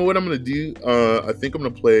 You know what I'm gonna do? I think I'm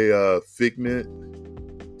gonna play Figment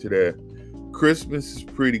today. Christmas is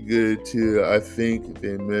pretty good too. I think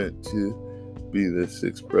they meant to be the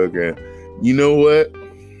 6th program. You know what?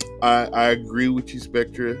 I agree with you,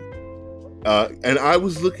 Spectra. And I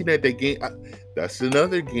was looking at that game. That's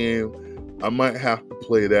another game. I might have to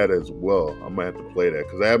play that as well. I might have to play that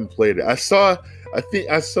because I haven't played it. I think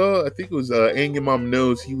it was And Your Mom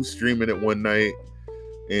Knows. He was streaming it one night,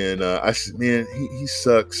 and I said, man, he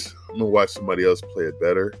sucks. I'm gonna watch somebody else play it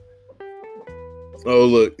better. Oh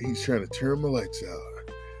look, he's trying to turn my lights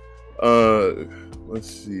out. Let's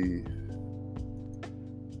see.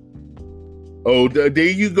 Oh, there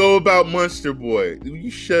you go about Monster Boy. You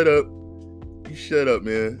shut up,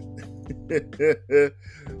 man.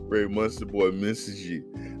 Ray, Monster Boy misses you.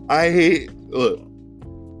 I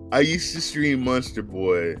used to stream Monster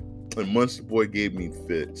Boy, and Monster Boy gave me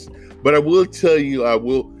fits. But I will tell you,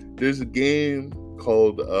 there's a game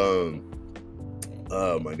called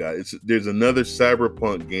oh my god, there's another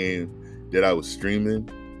Cyberpunk game that I was streaming,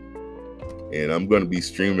 and I'm gonna be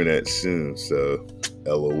streaming that soon, so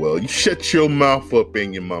LOL. You shut your mouth up,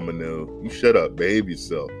 And Your Mama Know. You shut up, behave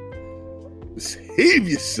yourself. Behave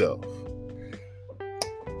yourself.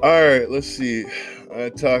 All right, let's see. I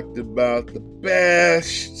talked about the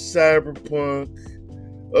Bash, Cyberpunk.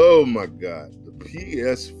 Oh my God, the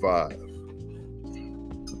PS5.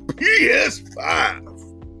 PS5.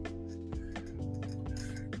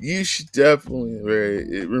 You should definitely,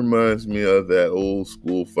 it reminds me of that old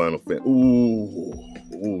school Final Fantasy.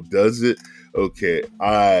 Ooh, does it? Okay,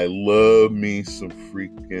 I love me some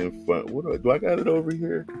freaking fun. Do I got it over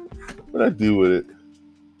here? What did I do with it?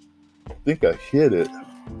 I think I hit it.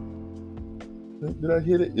 Did I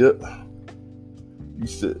hit it? Yep. You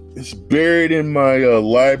said it's buried in my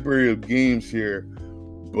library of games here,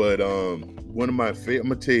 but one of my favorite. I'm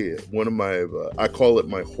gonna tell you, one of my I call it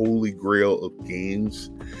my holy grail of games.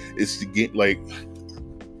 It's to get like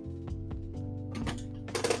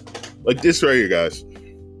this right here, guys.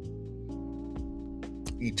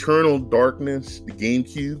 Eternal Darkness, the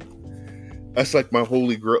GameCube. That's like my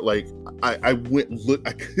holy grail. Like I went and looked.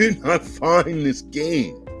 I could not find this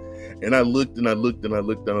game. And I looked and I looked and I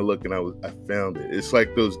looked and I looked and I found it. It's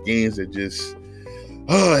like those games that just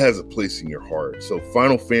it has a place in your heart. So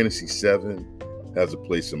Final Fantasy VII has a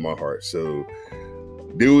place in my heart. So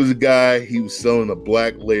there was a guy, he was selling a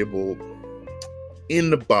black label in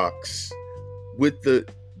the box with the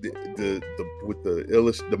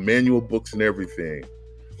manual books and everything.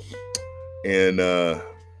 And I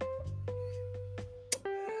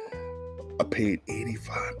paid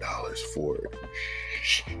 $85 for it.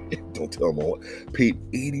 Don't tell me what. Paid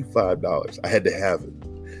 $85. I had to have it.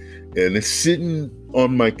 And it's sitting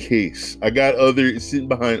on my case. It's sitting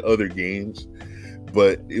behind other games.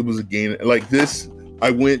 But it was a game like this. I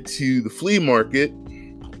went to the flea market.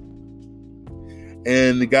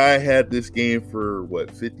 And the guy had this game for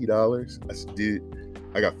 $50? I said, dude,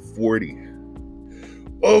 I got 40.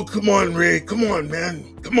 Oh, come on, Ray. Come on,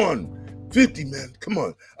 man. Come on. 50, man. Come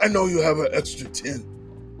on. I know you have an extra 10.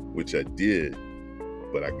 Which I did.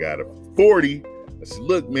 But I got a 40. I said,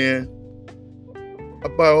 look, man, I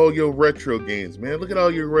buy all your retro games, man. Look at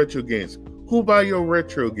all your retro games. Who buy your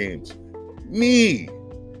retro games? Me.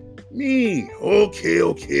 Okay,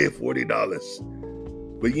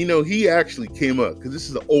 $40. But he actually came up because this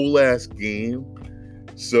is an old ass game.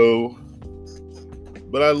 So,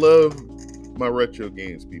 but I love my retro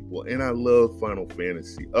games, people. And I love Final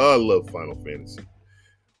Fantasy. I love Final Fantasy.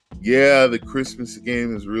 Yeah, the Christmas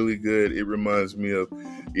game is really good. It reminds me of,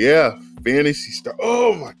 Phantasy Star.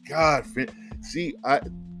 Oh my God. See,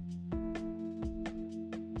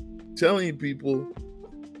 telling you people,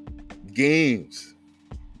 games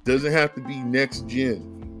doesn't have to be next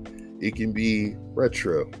gen. It can be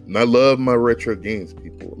retro. And I love my retro games,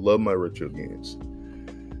 people. I love my retro games.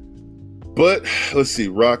 But let's see.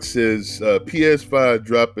 Rock says PS5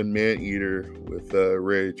 dropping Maneater with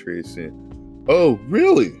ray tracing. Oh,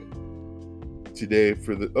 really? Today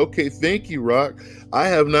okay, thank you, Rock. I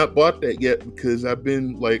have not bought that yet because I've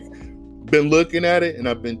been looking at it and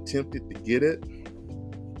I've been tempted to get it.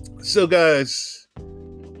 So guys,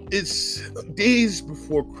 it's days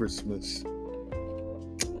before Christmas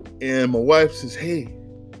and my wife says, hey,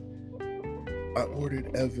 I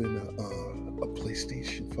ordered Evan a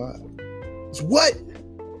PlayStation 5. It's what?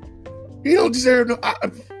 You don't deserve no.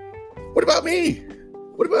 What about me?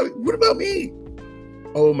 What about me?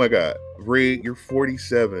 Oh my God, Ray, you're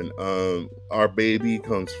 47. Our baby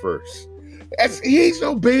comes first. He's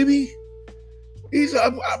no baby.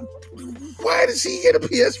 Why does he get a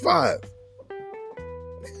PS5?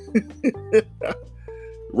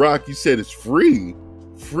 Rock, you said it's free.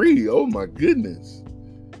 Free. Oh my goodness.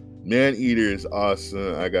 Maneater is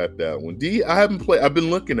awesome. I got that one. I haven't played. I've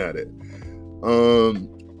been looking at it.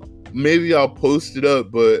 Maybe I'll post it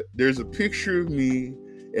up, but there's a picture of me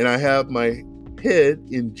and I have my head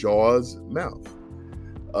in Jaws' mouth.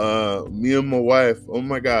 Me and my wife, oh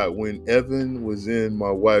my God, when Evan was in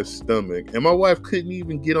my wife's stomach, and my wife couldn't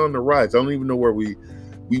even get on the rides. I don't even know where we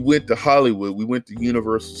went to Hollywood. We went to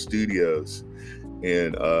Universal Studios,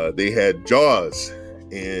 and they had Jaws,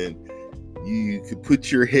 and you could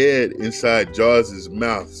put your head inside Jaws'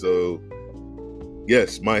 mouth. So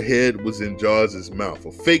yes, my head was in Jaws' mouth,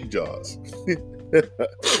 or fake Jaws.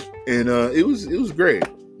 And it was great.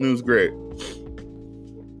 It was great.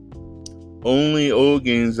 Only old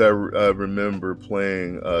games I remember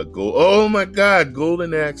playing. Oh my God,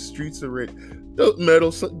 Golden Axe, Streets of Rage,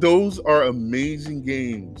 those are amazing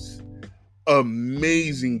games.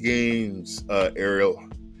 Amazing games, Ariel.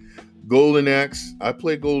 Golden Axe, I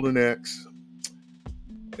play Golden Axe.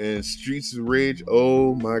 And Streets of Rage,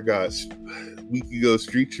 oh my gosh. We could go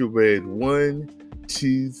Streets of Rage 1,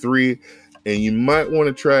 2, 3. And you might want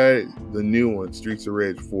to try the new one, Streets of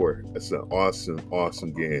Rage 4. That's an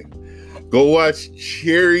awesome game. Go watch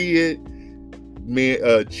Chariot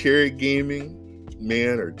Gaming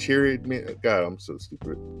Man or Chariot Man. God, I'm so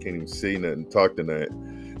stupid. Can't even say nothing, talk tonight.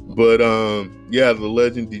 But yeah, The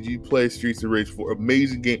Legend. Did you play Streets of Rage 4?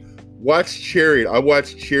 Amazing game. Watch Chariot. I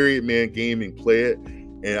watched Chariot Man Gaming play it,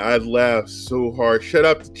 and I laughed so hard. Shout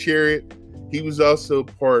out to Chariot. He was also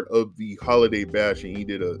part of the Holiday Bash, and he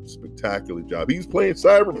did a spectacular job. He was playing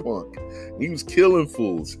Cyberpunk. He was killing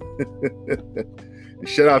fools. And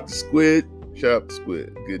shout out to Squid.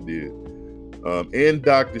 Good dude. And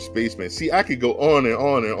Dr. Spaceman. See, I could go on and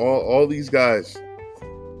on, and all these guys.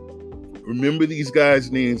 Remember these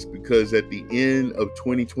guys' names, because at the end of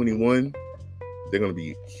 2021, they're going to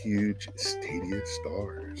be huge Stadia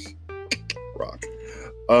stars. Rock.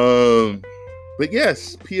 But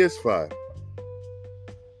yes, PS5.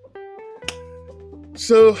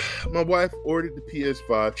 So my wife ordered the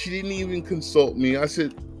PS5. She didn't even consult me. I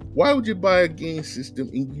said, why would you buy a game system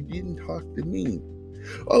and you didn't talk to me?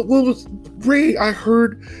 Oh, well, it was Ray. I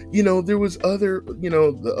heard, there was other,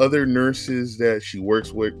 the other nurses that she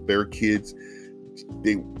works with, their kids.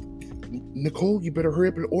 Nicole, you better hurry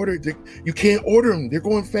up and order. You can't order them. They're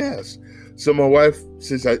going fast. So my wife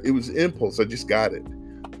says it was impulse. I just got it.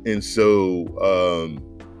 And so,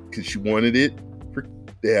 because she wanted it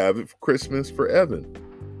to have it for Christmas for Evan.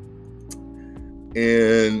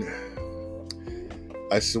 And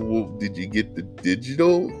I said, well, did you get the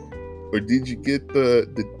digital or did you get the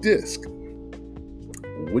disc?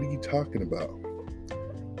 What are you talking about?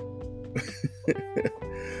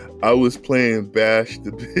 I was playing Bash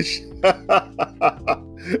the Bitch.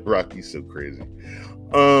 Rocky's so crazy.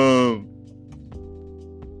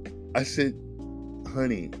 I said,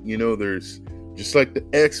 honey, there's just like the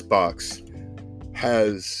Xbox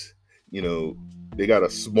has, they got a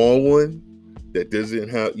small one that doesn't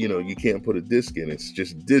have, you can't put a disc in. It's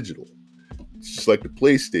just digital. It's just like the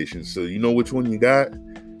PlayStation. So you know which one you got?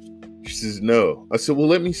 She says, no. I said, well,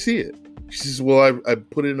 let me see it. She says, well, I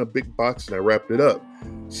put it in a big box and I wrapped it up.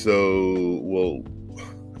 So, well,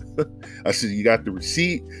 I said, you got the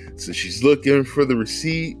receipt? So she's looking for the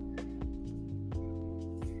receipt.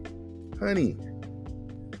 Honey,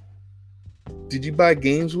 did you buy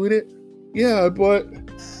games with it? Yeah, I bought.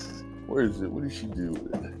 Where is it? What did she do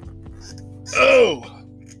with it? Oh!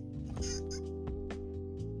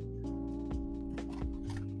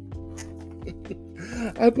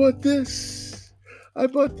 I bought this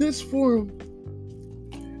for him.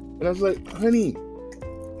 And I was like, honey,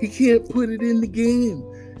 he can't put it in the game.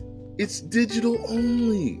 It's digital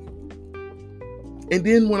only. And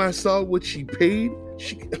then when I saw what she paid,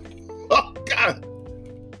 oh God.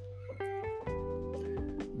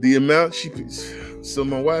 The amount she paid. So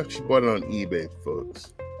my wife, she bought it on eBay,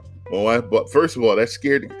 folks. My wife bought, first of all, that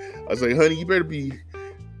scared. I was like, honey, you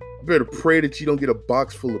better pray that you don't get a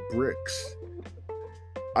box full of bricks.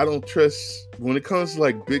 I don't trust, when it comes to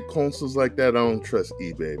like big consoles like that, I don't trust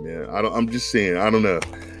eBay, man. I'm just saying, I don't know.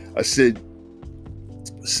 I said,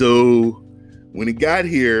 so when it got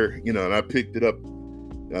here, and I picked it up,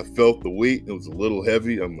 and I felt the weight, it was a little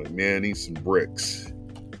heavy. I'm like, man, I need some bricks.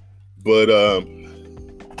 But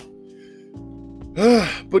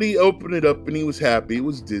he opened it up and he was happy. It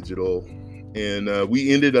was digital. And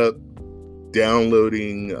we ended up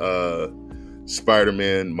downloading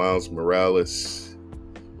Spider-Man Miles Morales.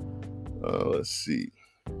 Let's see.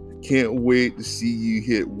 Can't wait to see you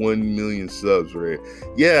hit 1 million subs, right?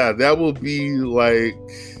 Yeah, that will be like,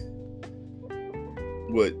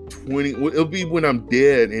 what, 20? It'll be when I'm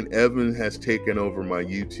dead and Evan has taken over my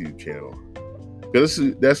YouTube channel.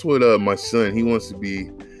 That's what my son, he wants to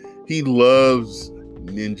be. He loves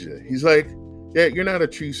Ninja. He's like, Dad, you're not a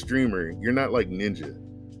true streamer. You're not like Ninja.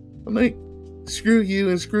 I'm like, screw you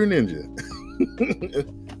and screw Ninja.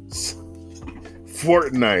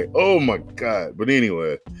 Fortnite. Oh my God. But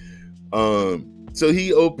anyway, so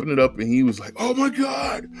he opened it up and he was like, oh my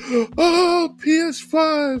God. Oh,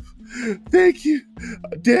 PS5. Thank you.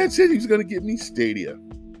 Dad said he was going to get me Stadia.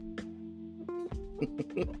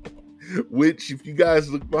 Which, if you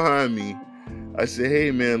guys look behind me, I said,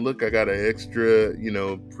 hey man, look, I got an extra,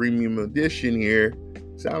 premium edition here.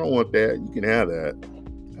 So I don't want that. You can have that.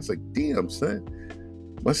 I was like, damn, son.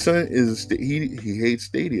 My son he hates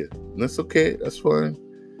Stadia. And that's okay. That's fine.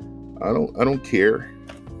 I don't care.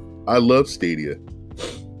 I love Stadia.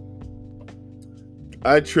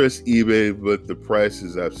 I trust eBay, but the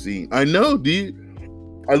prices I've seen, I know, dude.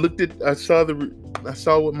 I saw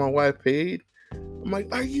what my wife paid. I'm like,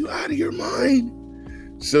 are you out of your mind?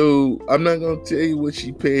 So I'm not gonna tell you what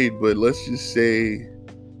she paid, but let's just say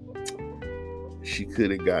she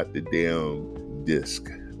could have got the damn disc.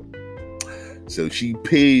 So she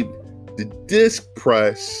paid the disc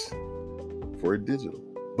price for a digital.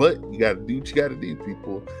 But you gotta do what you gotta do,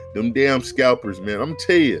 people. Them damn scalpers, man. I'm gonna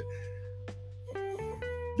tell you,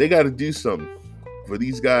 they gotta do something for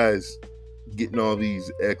these guys getting all these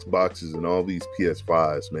Xboxes and all these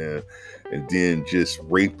PS5s, man, and then just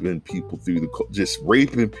raping people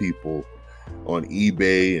on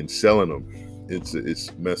eBay and selling them.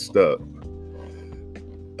 It's messed up.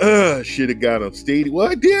 Should have got him Stadia. Well,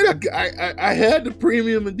 I did. I had the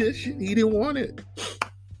premium edition. He didn't want it.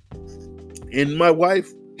 And my wife,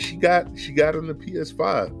 she got on the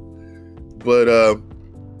PS5. But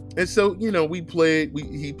and so, you know, he played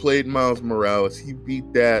Miles Morales. He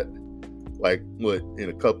beat that in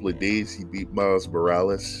a couple of days. He beat Miles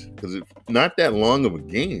Morales because it's not that long of a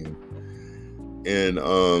game. And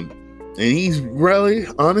he's really,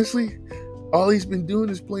 honestly, all he's been doing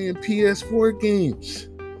is playing PS4 games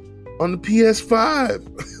on the PS5.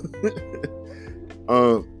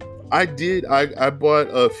 I bought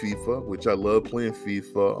FIFA, which I love playing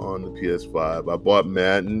FIFA on the PS5. I bought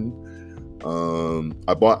Madden.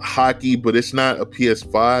 I bought hockey, but it's not a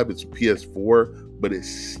PS5, it's a PS4, but it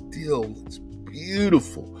still looks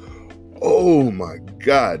beautiful. Oh my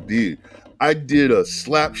God, dude. I did a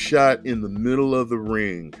slap shot in the middle of the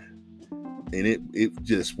ring, and it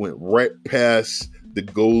just went right past the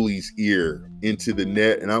goalie's ear into the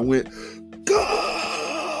net, and I went,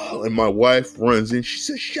 go! And my wife runs in. She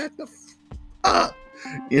says, shut the up.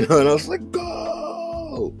 You know, and I was like,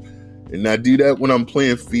 go! And I do that when I'm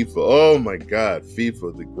playing FIFA. Oh my God,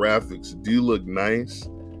 FIFA, the graphics do look nice.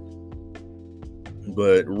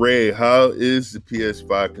 But Ray, how is the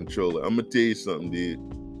PS5 controller? I'm gonna tell you something, dude.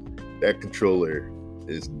 That controller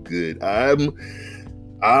is good. When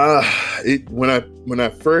I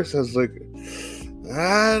first I was like,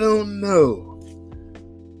 I don't know.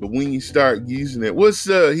 But when you start using it,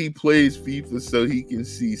 he plays FIFA so he can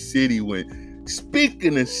see City win.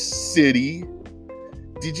 Speaking of City,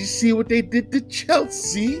 did you see what they did to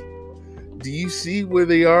Chelsea? Do you see where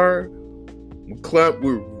they are? We're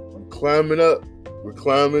climbing up. We're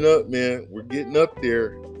climbing up, man. We're getting up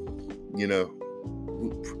there. You know,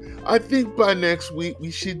 I think by next week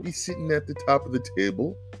we should be sitting at the top of the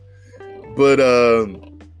table. But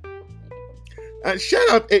shout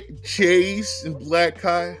out Chase and Black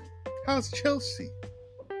Kai. How's Chelsea?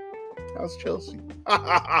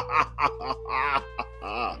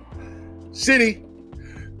 City.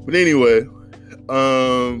 But anyway,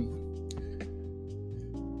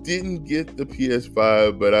 didn't get the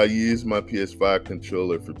PS5, but I used my PS5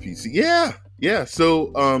 controller for PC. Yeah.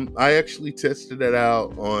 So I actually tested it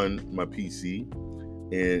out on my PC,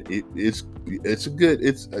 and it's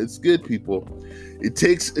good, people. It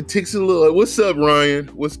takes a little. What's up, Ryan?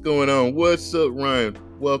 What's going on? What's up, Ryan?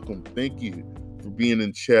 Welcome. Thank you for being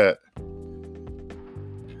in chat.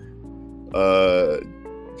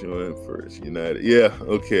 Join First United. Yeah,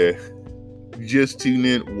 okay. Just tune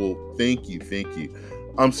in. Well, thank you.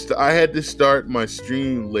 I had to start my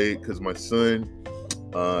stream late because my son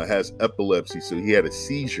has epilepsy, so he had a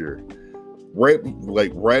seizure right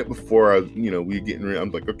before we were getting ready. I'm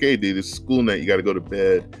like, okay, dude, it's school night. You got to go to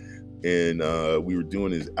bed. And we were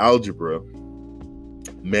doing his algebra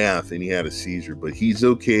math, and he had a seizure, but he's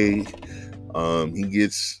okay. He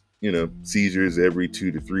gets seizures every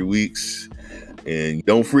 2 to 3 weeks. And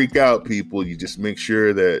don't freak out, people. You just make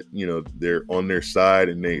sure that they're on their side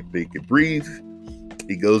and they can breathe.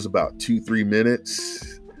 It goes about 2-3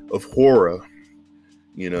 minutes of horror,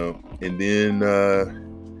 and then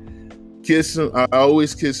kiss him. I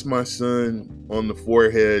always kiss my son on the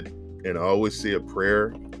forehead, and I always say a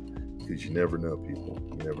prayer, because you never know, people.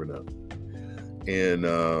 You never know. And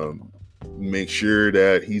make sure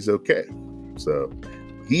that he's okay. So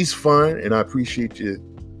he's fine, and I appreciate you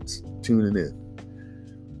tuning in.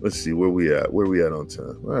 Let's see where we at on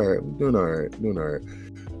time. All right, we're doing all right.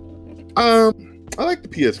 I like the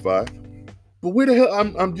PS5, but where the hell?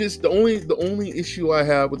 I'm just the only issue I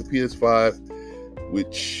have with the PS5,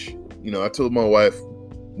 which I told my wife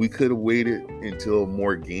we could have waited until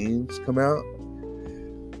more games come out,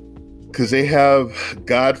 because they have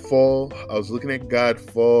Godfall. I was looking at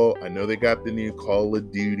Godfall. I know they got the new Call of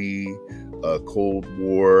Duty, Cold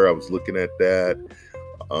War. I was looking at that.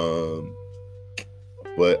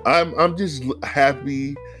 But I'm just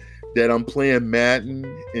happy that I'm playing Madden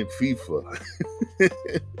and FIFA.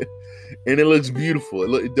 And it looks beautiful.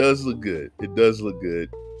 It does look good.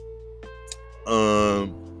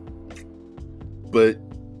 But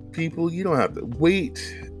people, you don't have to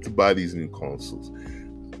wait to buy these new consoles.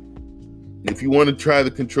 If you want to try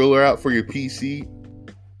the controller out for your PC,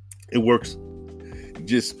 it works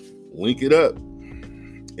just link it up,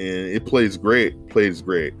 and it plays great.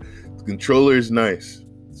 The controller is nice.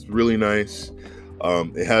 It's really nice.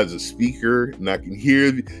 It has a speaker, and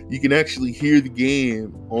you can actually hear the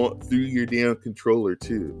game through your damn controller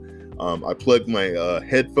too. I plugged my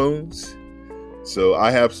headphones, so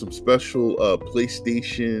I have some special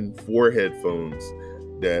PlayStation 4 headphones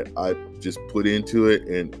that I just put into it,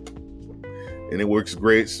 and it works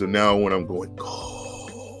great. So now when I'm going,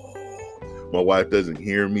 my wife doesn't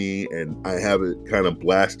hear me, and I have it kind of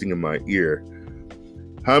blasting in my ear.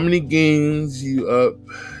 How many games you up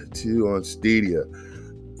to on Stadia?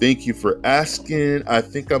 Thank you for asking. I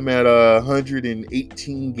think I'm at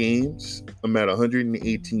 118 games.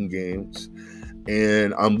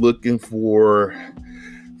 And I'm looking for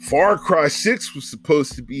Far Cry 6 was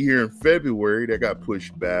supposed to be here in February. That got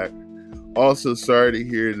pushed back. Also, sorry to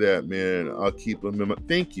hear that, man. I'll keep them in my...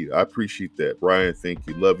 Thank you. I appreciate that. Brian, thank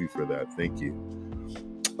you. Love you for that. Thank you.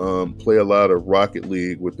 Play a lot of Rocket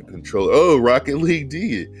League with the controller. Oh, Rocket League, do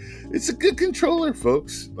you? It's a good controller,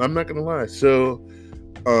 folks. I'm not going to lie. So,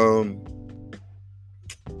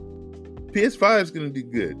 PS5 is going to do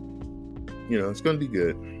good. It's going to do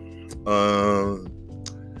good.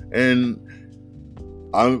 And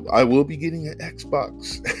I will be getting an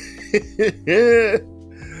Xbox.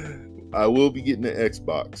 I will be getting an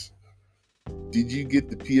Xbox. Did you get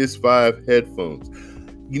the PS5 headphones?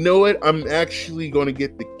 You know what? I'm actually going to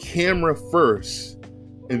get the camera first,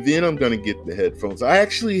 and then I'm going to get the headphones. I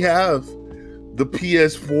actually have the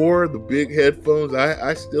PS4, the big headphones.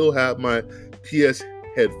 I still have my PS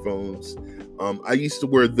headphones. I used to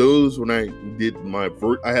wear those when I did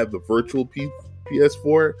I have the virtual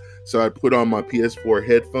PS4, so I put on my PS4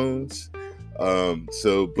 headphones.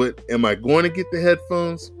 But am I going to get the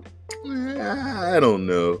headphones? I don't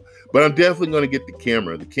know, but I'm definitely going to get the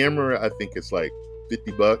camera. The camera, I think it's like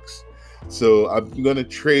 $50. So I'm going to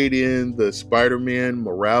trade in the Spider-Man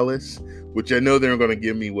Morales, which I know they're going to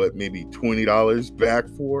give me maybe $20 back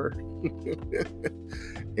for.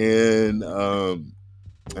 and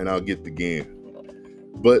I'll get the game.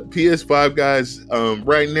 But PS5 guys,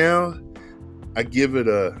 right now I give it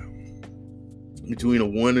between a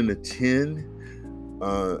 1 and a 10.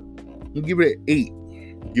 I'll give it an 8.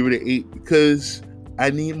 Give it an 8 because I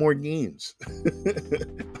need more games.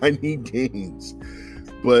 I need games.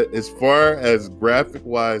 But as far as graphic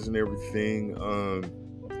wise and everything,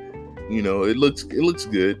 it looks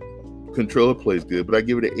good. Controller plays good, but I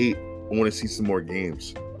give it an 8. I want to see some more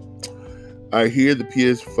games. I hear the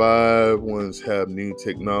PS5 ones have new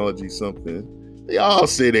technology something. They all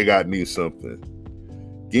say they got new something.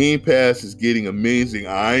 Game Pass is getting amazing.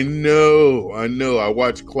 I know. I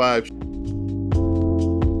watch Clive.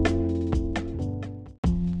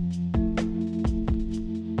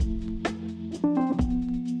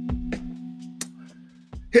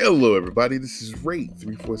 Hello, everybody. This is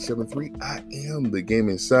Ray3473. I am the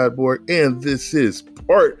Gaming Cyborg, and this is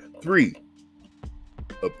part 3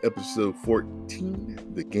 of episode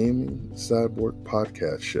 14, the Gaming Cyborg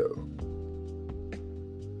podcast show.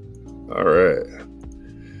 All right.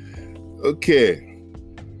 Okay.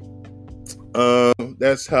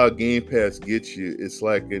 That's how Game Pass gets you. It's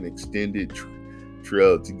like an extended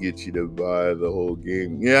trail to get you to buy the whole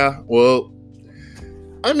game. Yeah, well,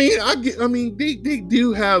 they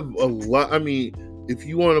do have a lot. I mean, if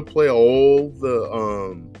you want to play all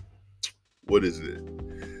the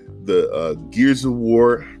the Gears of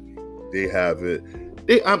War, they have it.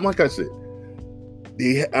 Like I said,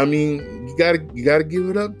 you gotta give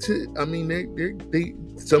it up to. I mean, they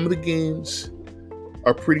some of the games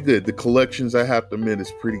are pretty good. The collections, I have to admit,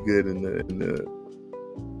 is pretty good.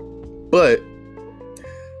 But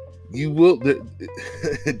you will.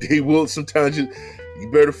 They will sometimes. You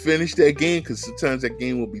better finish that game because sometimes that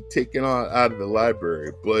game will be taken out of the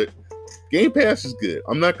library. But Game Pass is good.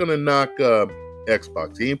 I'm not gonna knock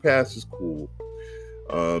Xbox. Game Pass is cool.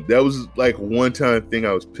 That was like one time thing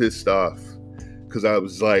I was pissed off because I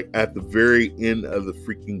was like at the very end of the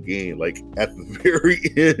freaking game, like at the very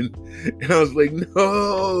end, and I was like,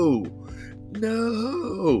 no.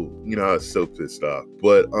 I was so pissed off.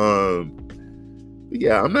 But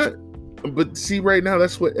yeah, I'm not. But see, right now,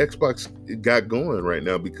 that's what Xbox got going right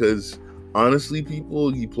now because honestly,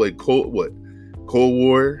 people, you play Cold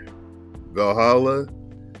War, Valhalla,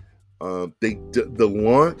 the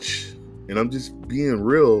launch, and I'm just being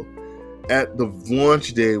real, at the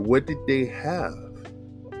launch day, what did they have?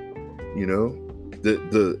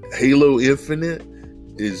 The Halo Infinite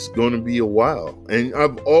is going to be a while. And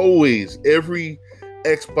every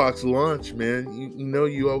Xbox launch, man,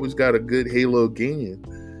 you always got a good Halo game.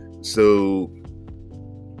 So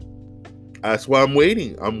That's why I'm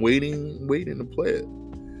waiting. I'm waiting to play it.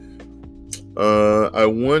 I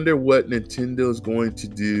wonder what Nintendo's going to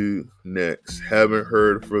do next. Haven't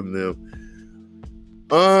heard from them.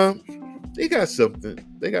 They got something.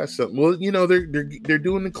 Well, they're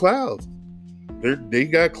doing the cloud. They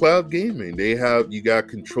got cloud gaming. You got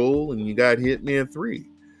Control and you got Hitman 3.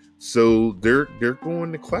 So they're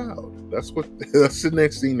going to cloud. That's the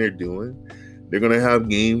next thing they're doing. They're gonna have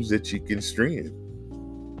games that you can stream.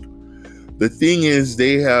 The thing is,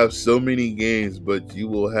 they have so many games, but you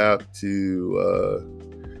will have to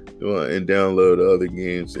and download other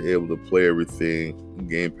games to be able to play everything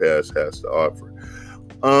Game Pass has to offer.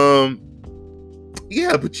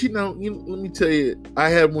 Yeah, but let me tell you, I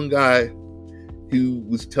had one guy who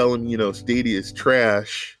was telling me, Stadia is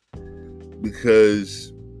trash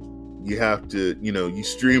because you have to, you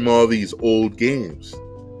stream all these old games.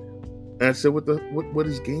 And I said, what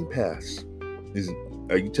is Game Pass?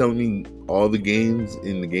 Are you telling me all the games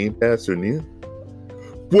in the Game Pass are new?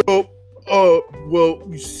 Well,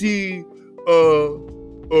 you see,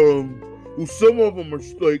 some of them are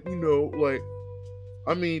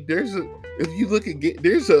if you look at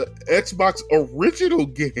there's a Xbox original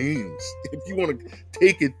games. If you want to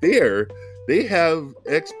take it there, they have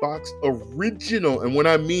Xbox original, and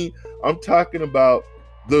I'm talking about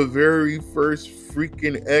the very first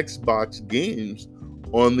freaking Xbox games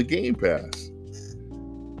on the Game Pass.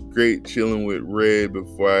 Great chilling with Ray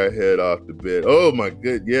before I head off to bed. Oh my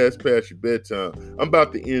good, yeah, it's past your bedtime. I'm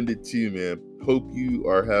about to end it too, man. Hope you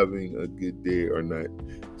are having a good day or night.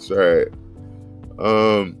 It's all right.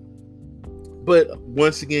 But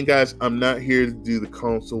once again, guys, I'm not here to do the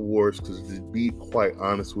console wars because, to be quite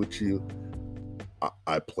honest with you,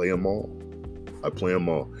 I play them all.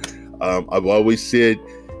 I've always said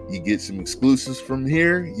you get some exclusives from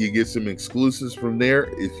here, you get some exclusives from there.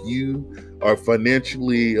 If you are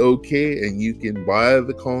financially okay and you can buy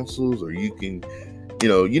the consoles, or you can, you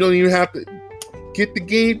don't even have to get the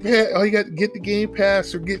Game Pass. All you got to get the Game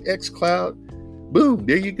Pass or get xCloud. Boom,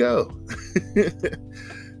 there you go.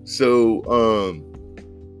 So,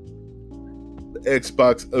 the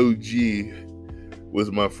Xbox OG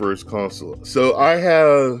was my first console. So I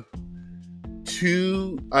have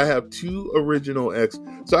two original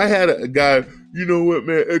So I had a guy, you know what,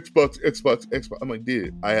 man, Xbox. I'm like,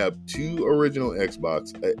 dude, I have two original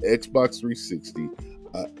Xbox, an Xbox 360,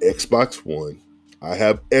 Xbox One. I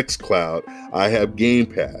have xCloud. I have Game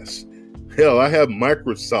Pass. Hell, I have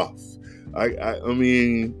Microsoft. I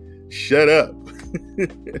mean, shut up.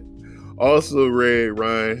 Also,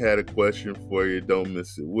 Ryan had a question for you. Don't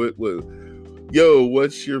miss it.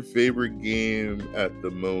 What's your favorite game at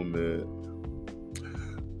the moment?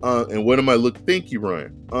 And what am I looking? Thank you,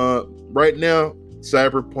 Ryan. Right now,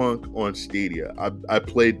 Cyberpunk on Stadia. I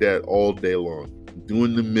played that all day long,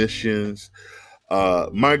 doing the missions.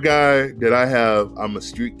 My guy that I have, I'm a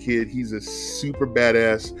street kid. He's a super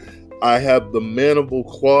badass. I have the mandible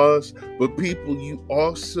claws, but people, you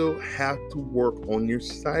also have to work on your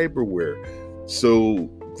cyberware. So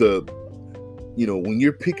when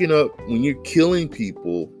you're killing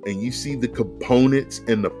people and you see the components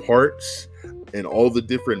and the parts and all the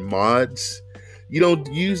different mods, you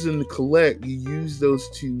don't use them to collect. You use those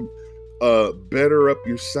to better up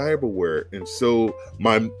your cyberware. And so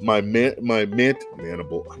my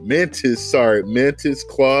mantis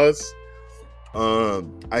claws,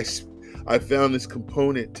 I found this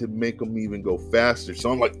component to make them even go faster.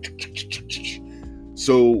 So I'm like,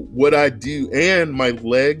 so what I do, and my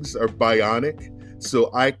legs are bionic,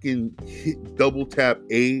 so I can hit double tap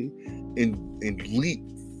A and leap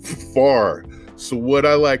far. So what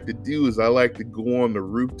I like to do is I like to go on the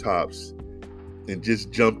rooftops and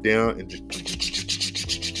just jump down and just.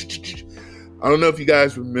 I don't know if you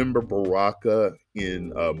guys remember Baraka in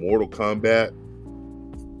Mortal Kombat.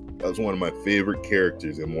 That was one of my favorite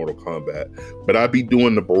characters in Mortal Kombat. But I'd be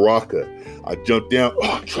doing the Baraka. I jump down,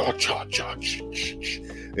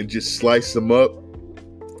 and just slice them up.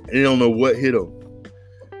 And you don't know what hit them.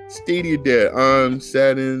 Stadia Dad, I'm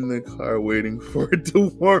sat in the car waiting for it to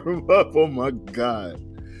warm up. Oh my God.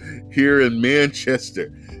 Here in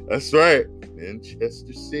Manchester. That's right.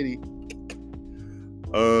 Manchester City.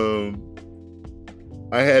 I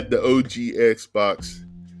had the OG Xbox.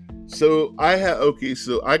 So I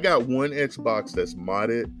got one Xbox that's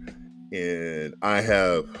modded, and I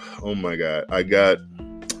have, oh my God, I got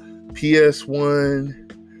PS1,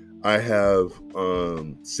 I have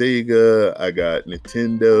Sega, I got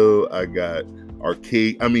Nintendo, I got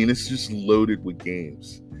arcade. I mean, it's just loaded with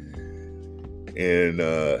games, and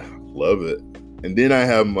love it. And then I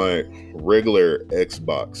have my regular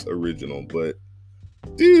Xbox original, but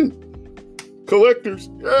dude, collectors,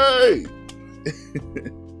 yay!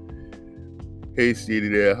 Hey, Steady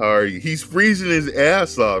Dad, how are you? He's freezing his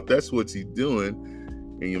ass off. That's what he's doing.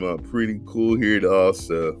 And you know, pretty cool here to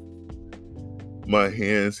also. My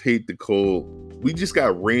hands hate the cold. We just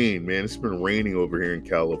got rain, man. It's been raining over here in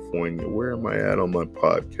California. Where am I at on my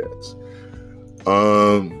podcast?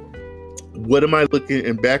 What am I looking?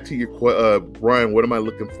 And back to your Brian, what am I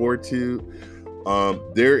looking forward to?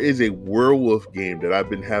 There is a werewolf game that I've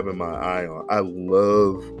been having my eye on. I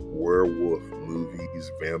love werewolf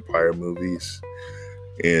movies, vampire movies,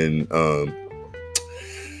 and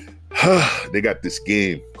they got this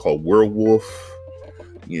game called Werewolf,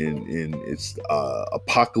 and it's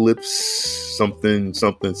Apocalypse something.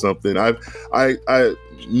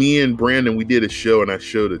 Me and Brandon, we did a show, and I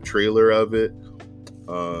showed a trailer of it.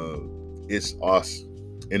 It's awesome,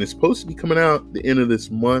 and it's supposed to be coming out the end of this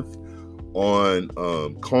month on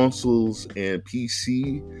consoles and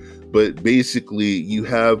PC. But basically, you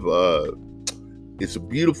have it's a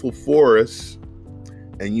beautiful forest,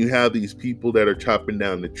 and you have these people that are chopping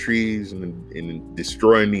down the trees and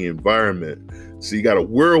destroying the environment. So you got a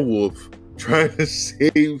werewolf trying to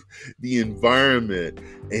save the environment,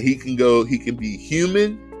 and he can be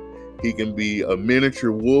human, he can be a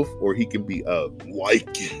miniature wolf, or he can be a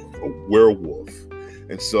werewolf.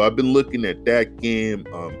 And so I've been looking at that game.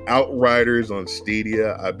 Outriders on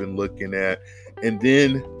Stadia I've been looking at. And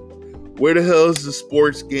then, where the hell is the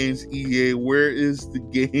sports games, EA? Where is the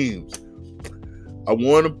games? I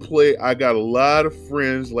want to play. I got a lot of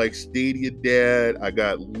friends like Stadia Dad. I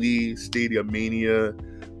got Lee, Stadia Mania,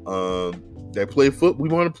 that play football. We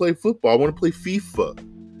want to play football. I want to play FIFA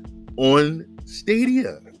on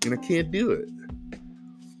Stadia, and I can't do it.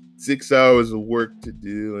 6 hours of work to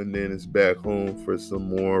do, and then it's back home for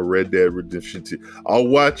some more Red Dead Redemption 2. I'll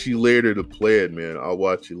watch you later to play it, man. I'll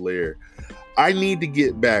watch you later. I need to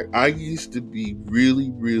get back. I used to be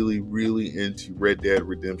really, really, really into Red Dead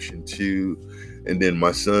Redemption 2, and then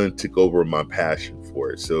my son took over my passion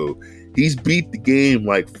for it. So he's beat the game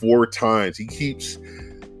like 4 times. He keeps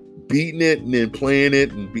beating it and then playing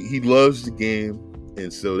it, and he loves the game.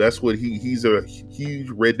 And so that's what he's a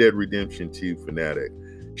huge Red Dead Redemption 2 fanatic.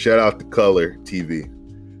 Shout out to Color TV.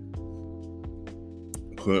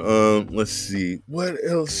 Let's see. What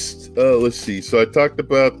else? Let's see. So I talked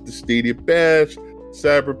about the Stadia Bash,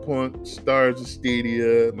 Cyberpunk, Stars of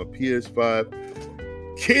Stadia, my PS5,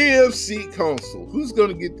 KFC console. Who's going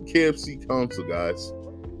to get the KFC console, guys?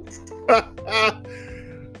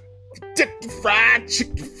 Kentucky Fried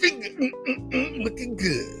Chicken finger. Looking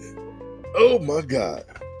good. Oh, my God.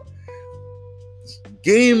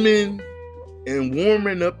 Gaming and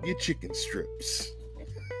warming up your chicken strips.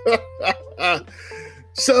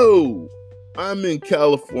 So, I'm in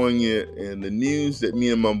California, and the news that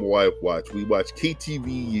me and my wife watch, we watch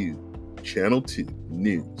KTVU, Channel 2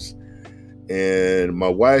 News. And my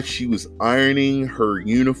wife, she was ironing her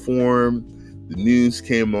uniform. The news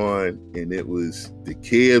came on, and it was the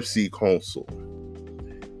KFC console.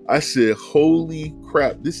 I said, holy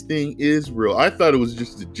crap, this thing is real. I thought it was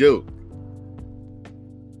just a joke.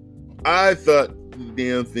 I thought the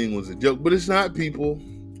damn thing was a joke, but it's not, people.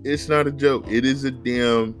 It's not a joke. It is a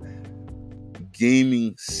damn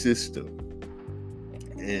gaming system.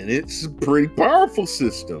 And it's a pretty powerful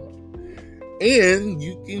system. And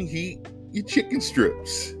you can heat your chicken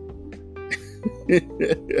strips.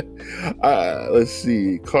 Let's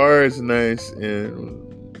see. Car is nice and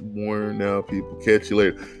worn now, people. Catch you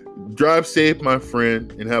later. Drive safe, my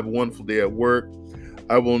friend, and have a wonderful day at work.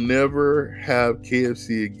 I will never have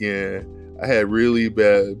KFC again. I had really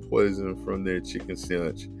bad poison from their chicken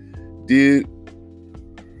sandwich. Dude,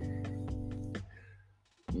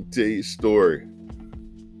 let me tell you a story.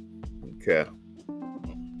 Okay.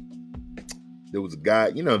 There was a guy,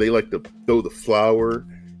 you know, they like to throw the flour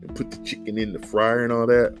and put the chicken in the fryer and all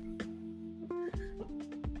that.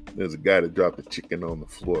 There's a guy that dropped the chicken on the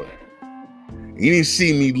floor. He didn't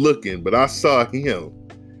see me looking, but I saw him.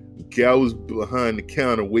 Okay, I was behind the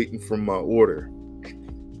counter waiting for my order.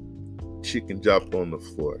 Chicken dropped on the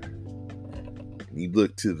floor. And he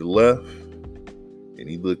looked to the left, and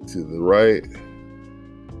he looked to the right,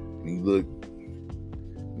 and he looked,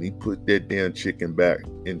 and he put that damn chicken back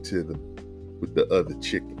with the other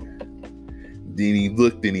chicken. Then he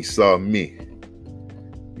looked and he saw me.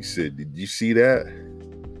 He said, "Did you see that?"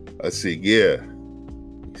 I said, "Yeah."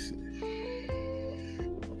 He said, "Shh."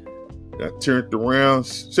 I turned around.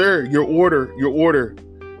 "Sir, your order.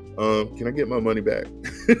 Can I get my money back?"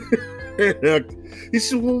 He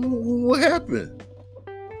said, "Well, what happened?"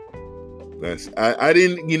 I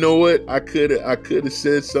didn't, you know what? I could have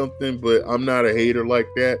said something, but I'm not a hater like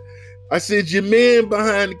that. I said, "Your man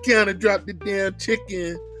behind the counter dropped the damn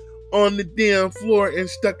chicken on the damn floor and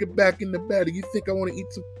stuck it back in the bag. You think I want to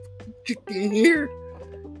eat some chicken here?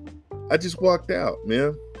 I just walked out,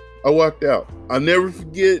 man. I walked out. I'll never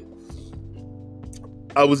forget.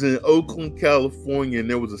 I was in Oakland, California, and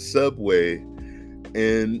there was a Subway,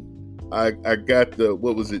 and I got there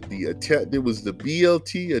was the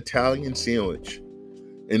BLT Italian sandwich,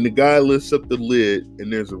 and the guy lifts up the lid,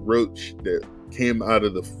 and there's a roach that came out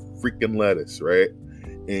of the freaking lettuce, right?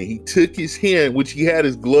 And he took his hand, which he had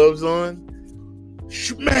his gloves on,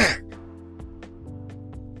 smack,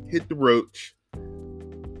 hit the roach,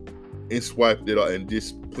 and swiped it off, and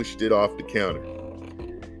just pushed it off the counter.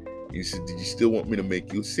 He said, "Did you still want me to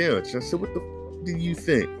make you a sandwich?" I said, "What the did you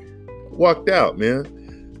think?" Walked out, man.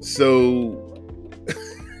 So,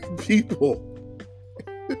 people,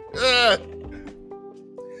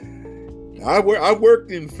 I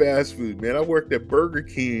worked in fast food, man. I worked at Burger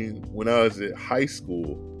King when I was at high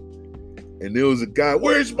school, and there was a guy,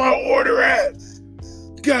 "Where's my order at?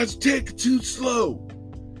 You guys take it too slow."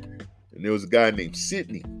 And there was a guy named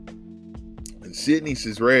Sydney, and Sydney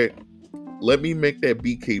says, "Ray, let me make that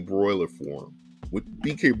BK broiler for him." What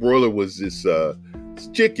BK broiler was this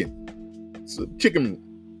chicken. It's a chicken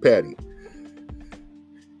patty.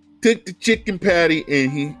 Took the chicken patty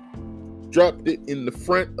and he dropped it in the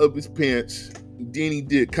front of his pants. Then he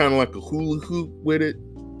did kind of like a hula hoop with it.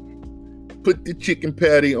 Put the chicken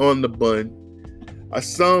patty on the bun. I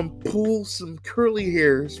saw him pull some curly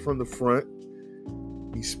hairs from the front.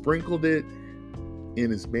 He sprinkled it in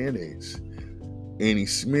his mayonnaise. And he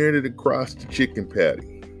smeared it across the chicken patty.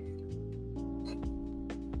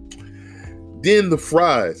 Then the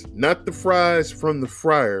fries, not the fries from the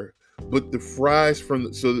fryer, but the fries from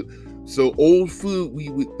the, so old food, we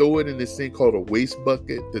would throw it in this thing called a waste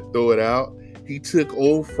bucket to throw it out. He took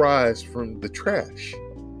old fries from the trash,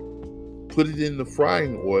 put it in the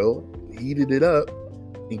frying oil, heated it up,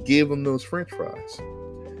 and gave them those French fries.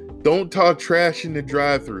 Don't talk trash in the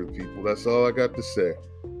drive-thru, people. That's all I got to say.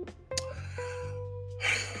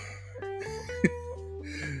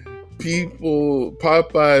 People,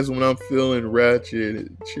 Popeyes when I'm feeling ratchet,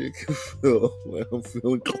 Chick-fil when I'm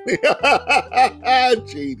feeling clean.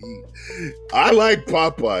 JD, I like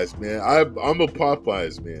Popeyes, man. I'm a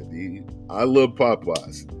Popeyes man, dude. I love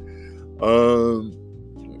Popeyes.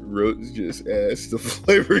 Rose just asked the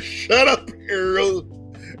flavor. Shut up, Harold.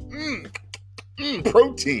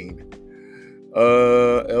 Protein.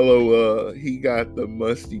 LOL. He got the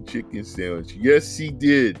musty chicken sandwich. Yes, he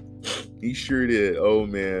did. He sure did. Oh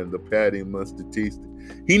man, the patty must have tasted.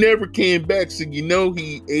 He never came back, so you know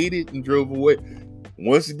he ate it and drove away.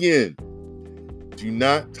 Once again, do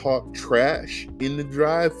not talk trash in the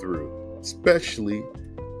drive-thru, especially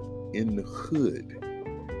in the hood.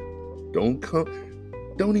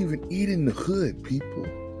 Don't even eat in the hood, people.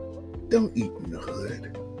 Don't eat in the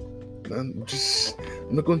hood. I'm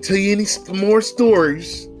not going to tell you any more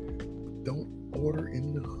stories. Don't order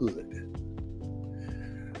in the hood.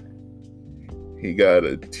 He got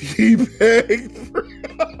a tea bag.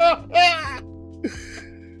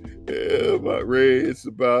 Yeah, my Ray, it's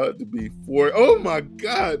about to be 4. Oh my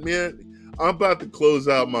God, man. I'm about to close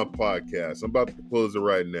out my podcast. I'm about to close it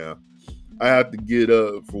right now. I have to get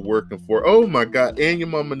up for working for. Oh my God. And your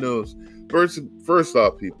mama knows. First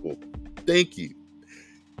off, people, thank you.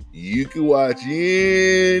 You can watch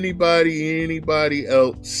anybody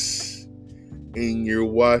else. And you're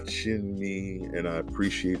watching me, and I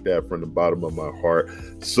appreciate that from the bottom of my heart.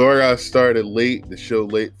 Sorry I started late, the show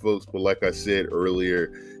late, folks, but like I said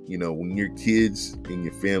earlier, you know, when your kids and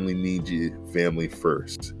your family need you, family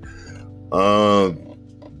first.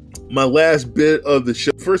 My last bit of the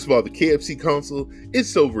show, first of all, the KFC console,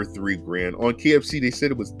 it's over $3,000. On KFC, they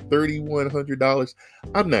said it was $3,100.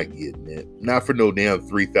 I'm not getting it. Not for no damn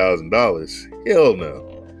 $3,000. Hell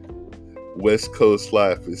no. West Coast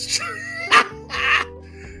life is...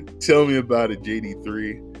 Tell me about it,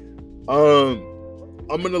 JD3.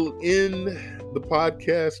 I'm going to end the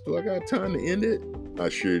podcast. Do I got time to end it? I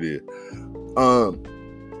sure did.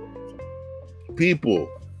 People,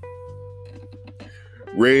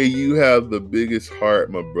 Ray, you have the biggest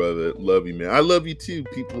heart, my brother. Love you, man. I love you too,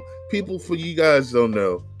 people. People, for you guys don't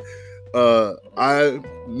know,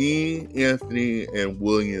 me, Anthony, and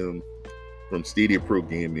William from Stadia Pro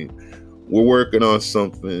Gaming, we're working on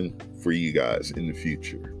something for you guys in the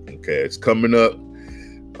future. Okay, it's coming up.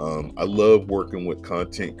 I love working with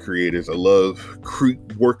content creators. I love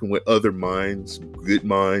working with other minds, good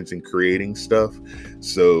minds, and creating stuff.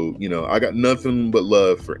 So, you know, I got nothing but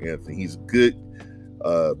love for Anthony. He's a good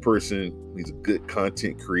person. He's a good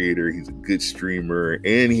content creator. He's a good streamer,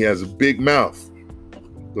 and he has a big mouth.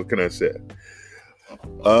 What can I say?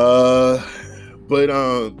 But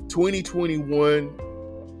 2021,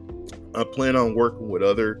 I plan on working with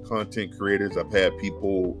other content creators. I've had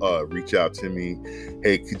people reach out to me,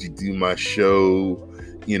 hey, could you do my show?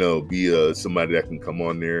 Be somebody that can come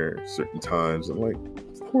on there certain times. I'm like,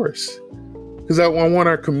 of course, because I want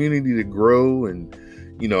our community to grow, and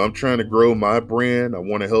I'm trying to grow my brand. I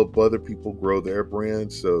want to help other people grow their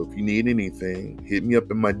brand. So if you need anything, hit me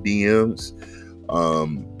up in my DMs,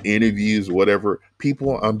 interviews, whatever.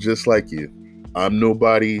 People, I'm just like you. I'm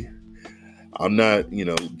nobody. I'm not,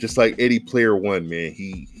 just like Eddie Player One, man.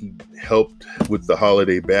 He helped with the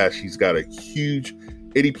holiday bash.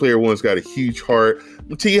 Eddie Player One's got a huge heart. I'm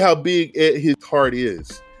gonna tell you how big his heart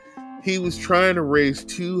is. He was trying to raise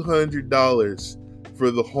 $200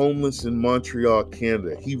 for the homeless in Montreal,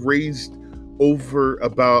 Canada. He raised over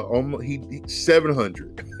about almost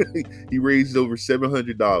 700. He raised over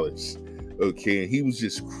 $700. Okay, and he was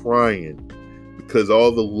just crying because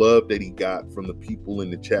all the love that he got from the people in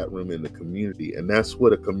the chat room in the community. And that's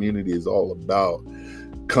what a community is all about.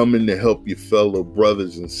 Coming to help your fellow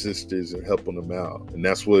brothers and sisters and helping them out. And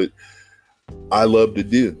that's what I love to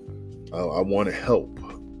do. I want to help.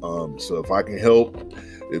 So if I can help,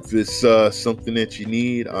 if it's something that you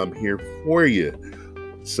need, I'm here for you.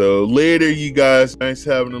 So later, you guys. Nice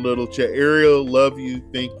having a little chat. Ariel, love you.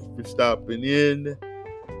 Thank you for stopping in.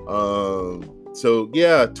 So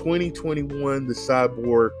yeah, 2021, the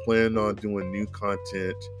Cyborg planning on doing new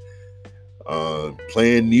content,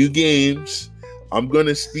 playing new games. I'm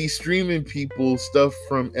gonna be streaming people stuff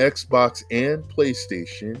from Xbox and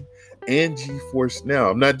PlayStation and GeForce Now.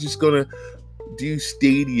 I'm not just gonna do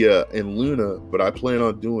Stadia and Luna, but I plan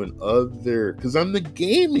on doing other, because I'm the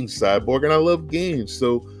gaming cyborg and I love games.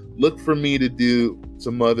 So look for me to do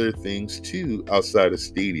some other things too outside of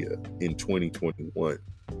Stadia in 2021.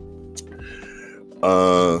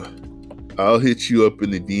 I'll hit you up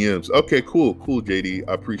in the DMs. Okay, cool, JD.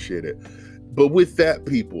 I appreciate it. But with that,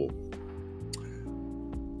 people,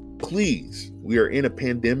 please, we are in a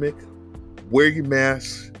pandemic. Wear your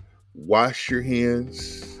mask, wash your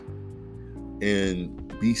hands,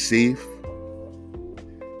 and be safe.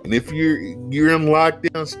 And if you're in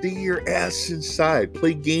lockdown, stay your ass inside.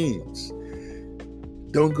 Play games.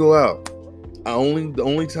 Don't go out. The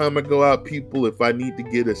only time I go out, people, if I need to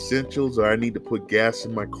get essentials or I need to put gas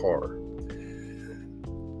in my car.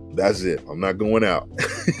 That's it. I'm not going out.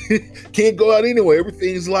 Can't go out anyway.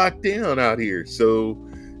 Everything's locked down out here. So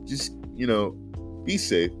just, be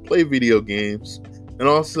safe. Play video games. And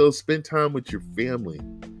also spend time with your family.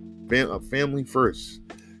 Family first.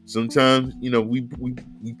 Sometimes, we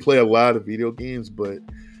play a lot of video games, but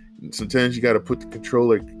sometimes you got to put the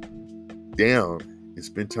controller down and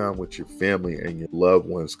spend time with your family and your loved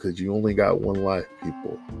ones, because you only got one life,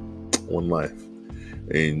 people. One life.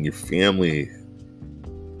 And your family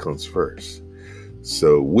comes first.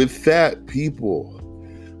 So with that, people,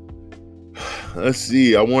 let's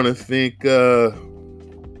see. I want to thank Ariel.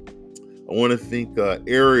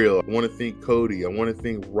 I want to thank Cody. I want to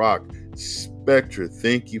thank Rock. Spectra,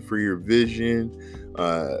 thank you for your vision.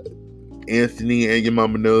 Anthony and your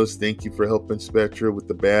mama knows, thank you for helping Spectra with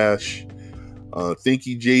the bash. Thank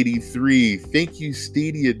you, JD3. Thank you,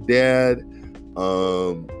 Stadia Dad.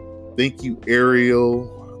 Thank you, Ariel.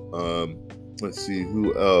 Let's see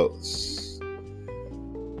who else.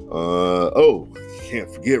 Can't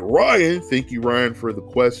forget Ryan. Thank you, Ryan, for the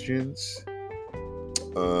questions.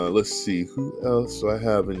 Let's see who else do I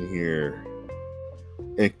have in here.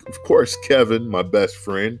 And of course, Kevin, my best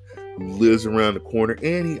friend, who lives around the corner,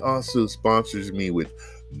 and he also sponsors me with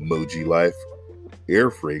Moji Life air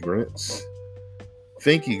fragrance.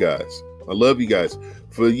 Thank you guys. I love you guys.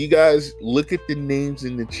 For you guys, look at the names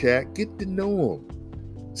in the chat. Get to know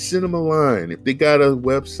them. Send them a line. If they got a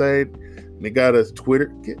website and they got a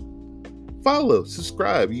Twitter, follow,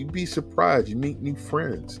 subscribe. You'd be surprised. You meet new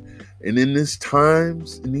friends. And in these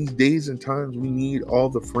days and times, we need all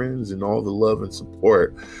the friends and all the love and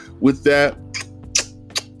support. With that,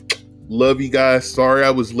 love you guys. Sorry I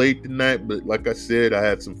was late tonight, but like I said, I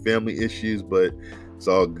had some family issues, but it's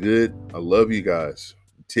all good. I love you guys.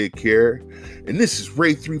 Take care. And this is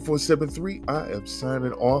Ray3473. I am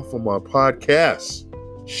signing off on my podcast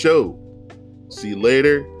show. See you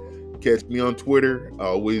later. Catch me on Twitter. I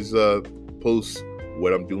always post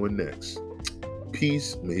what I'm doing next.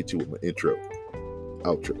 Peace. I'm gonna hit you with my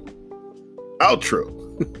outro.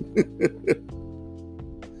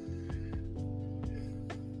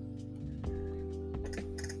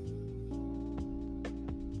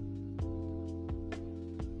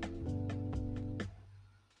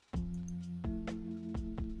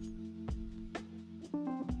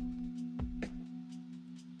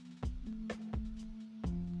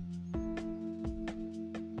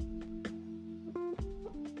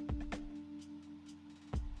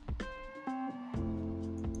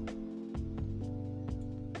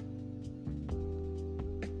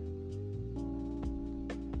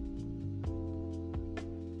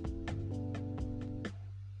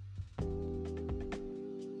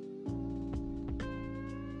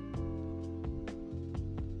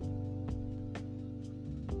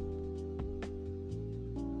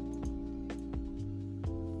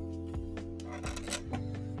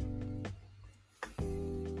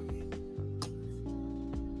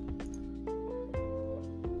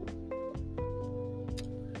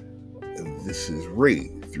 This is Ray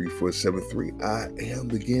 3473. I am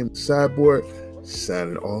the Game Sideboard.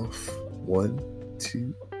 Signing off. 1,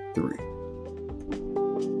 2, 3.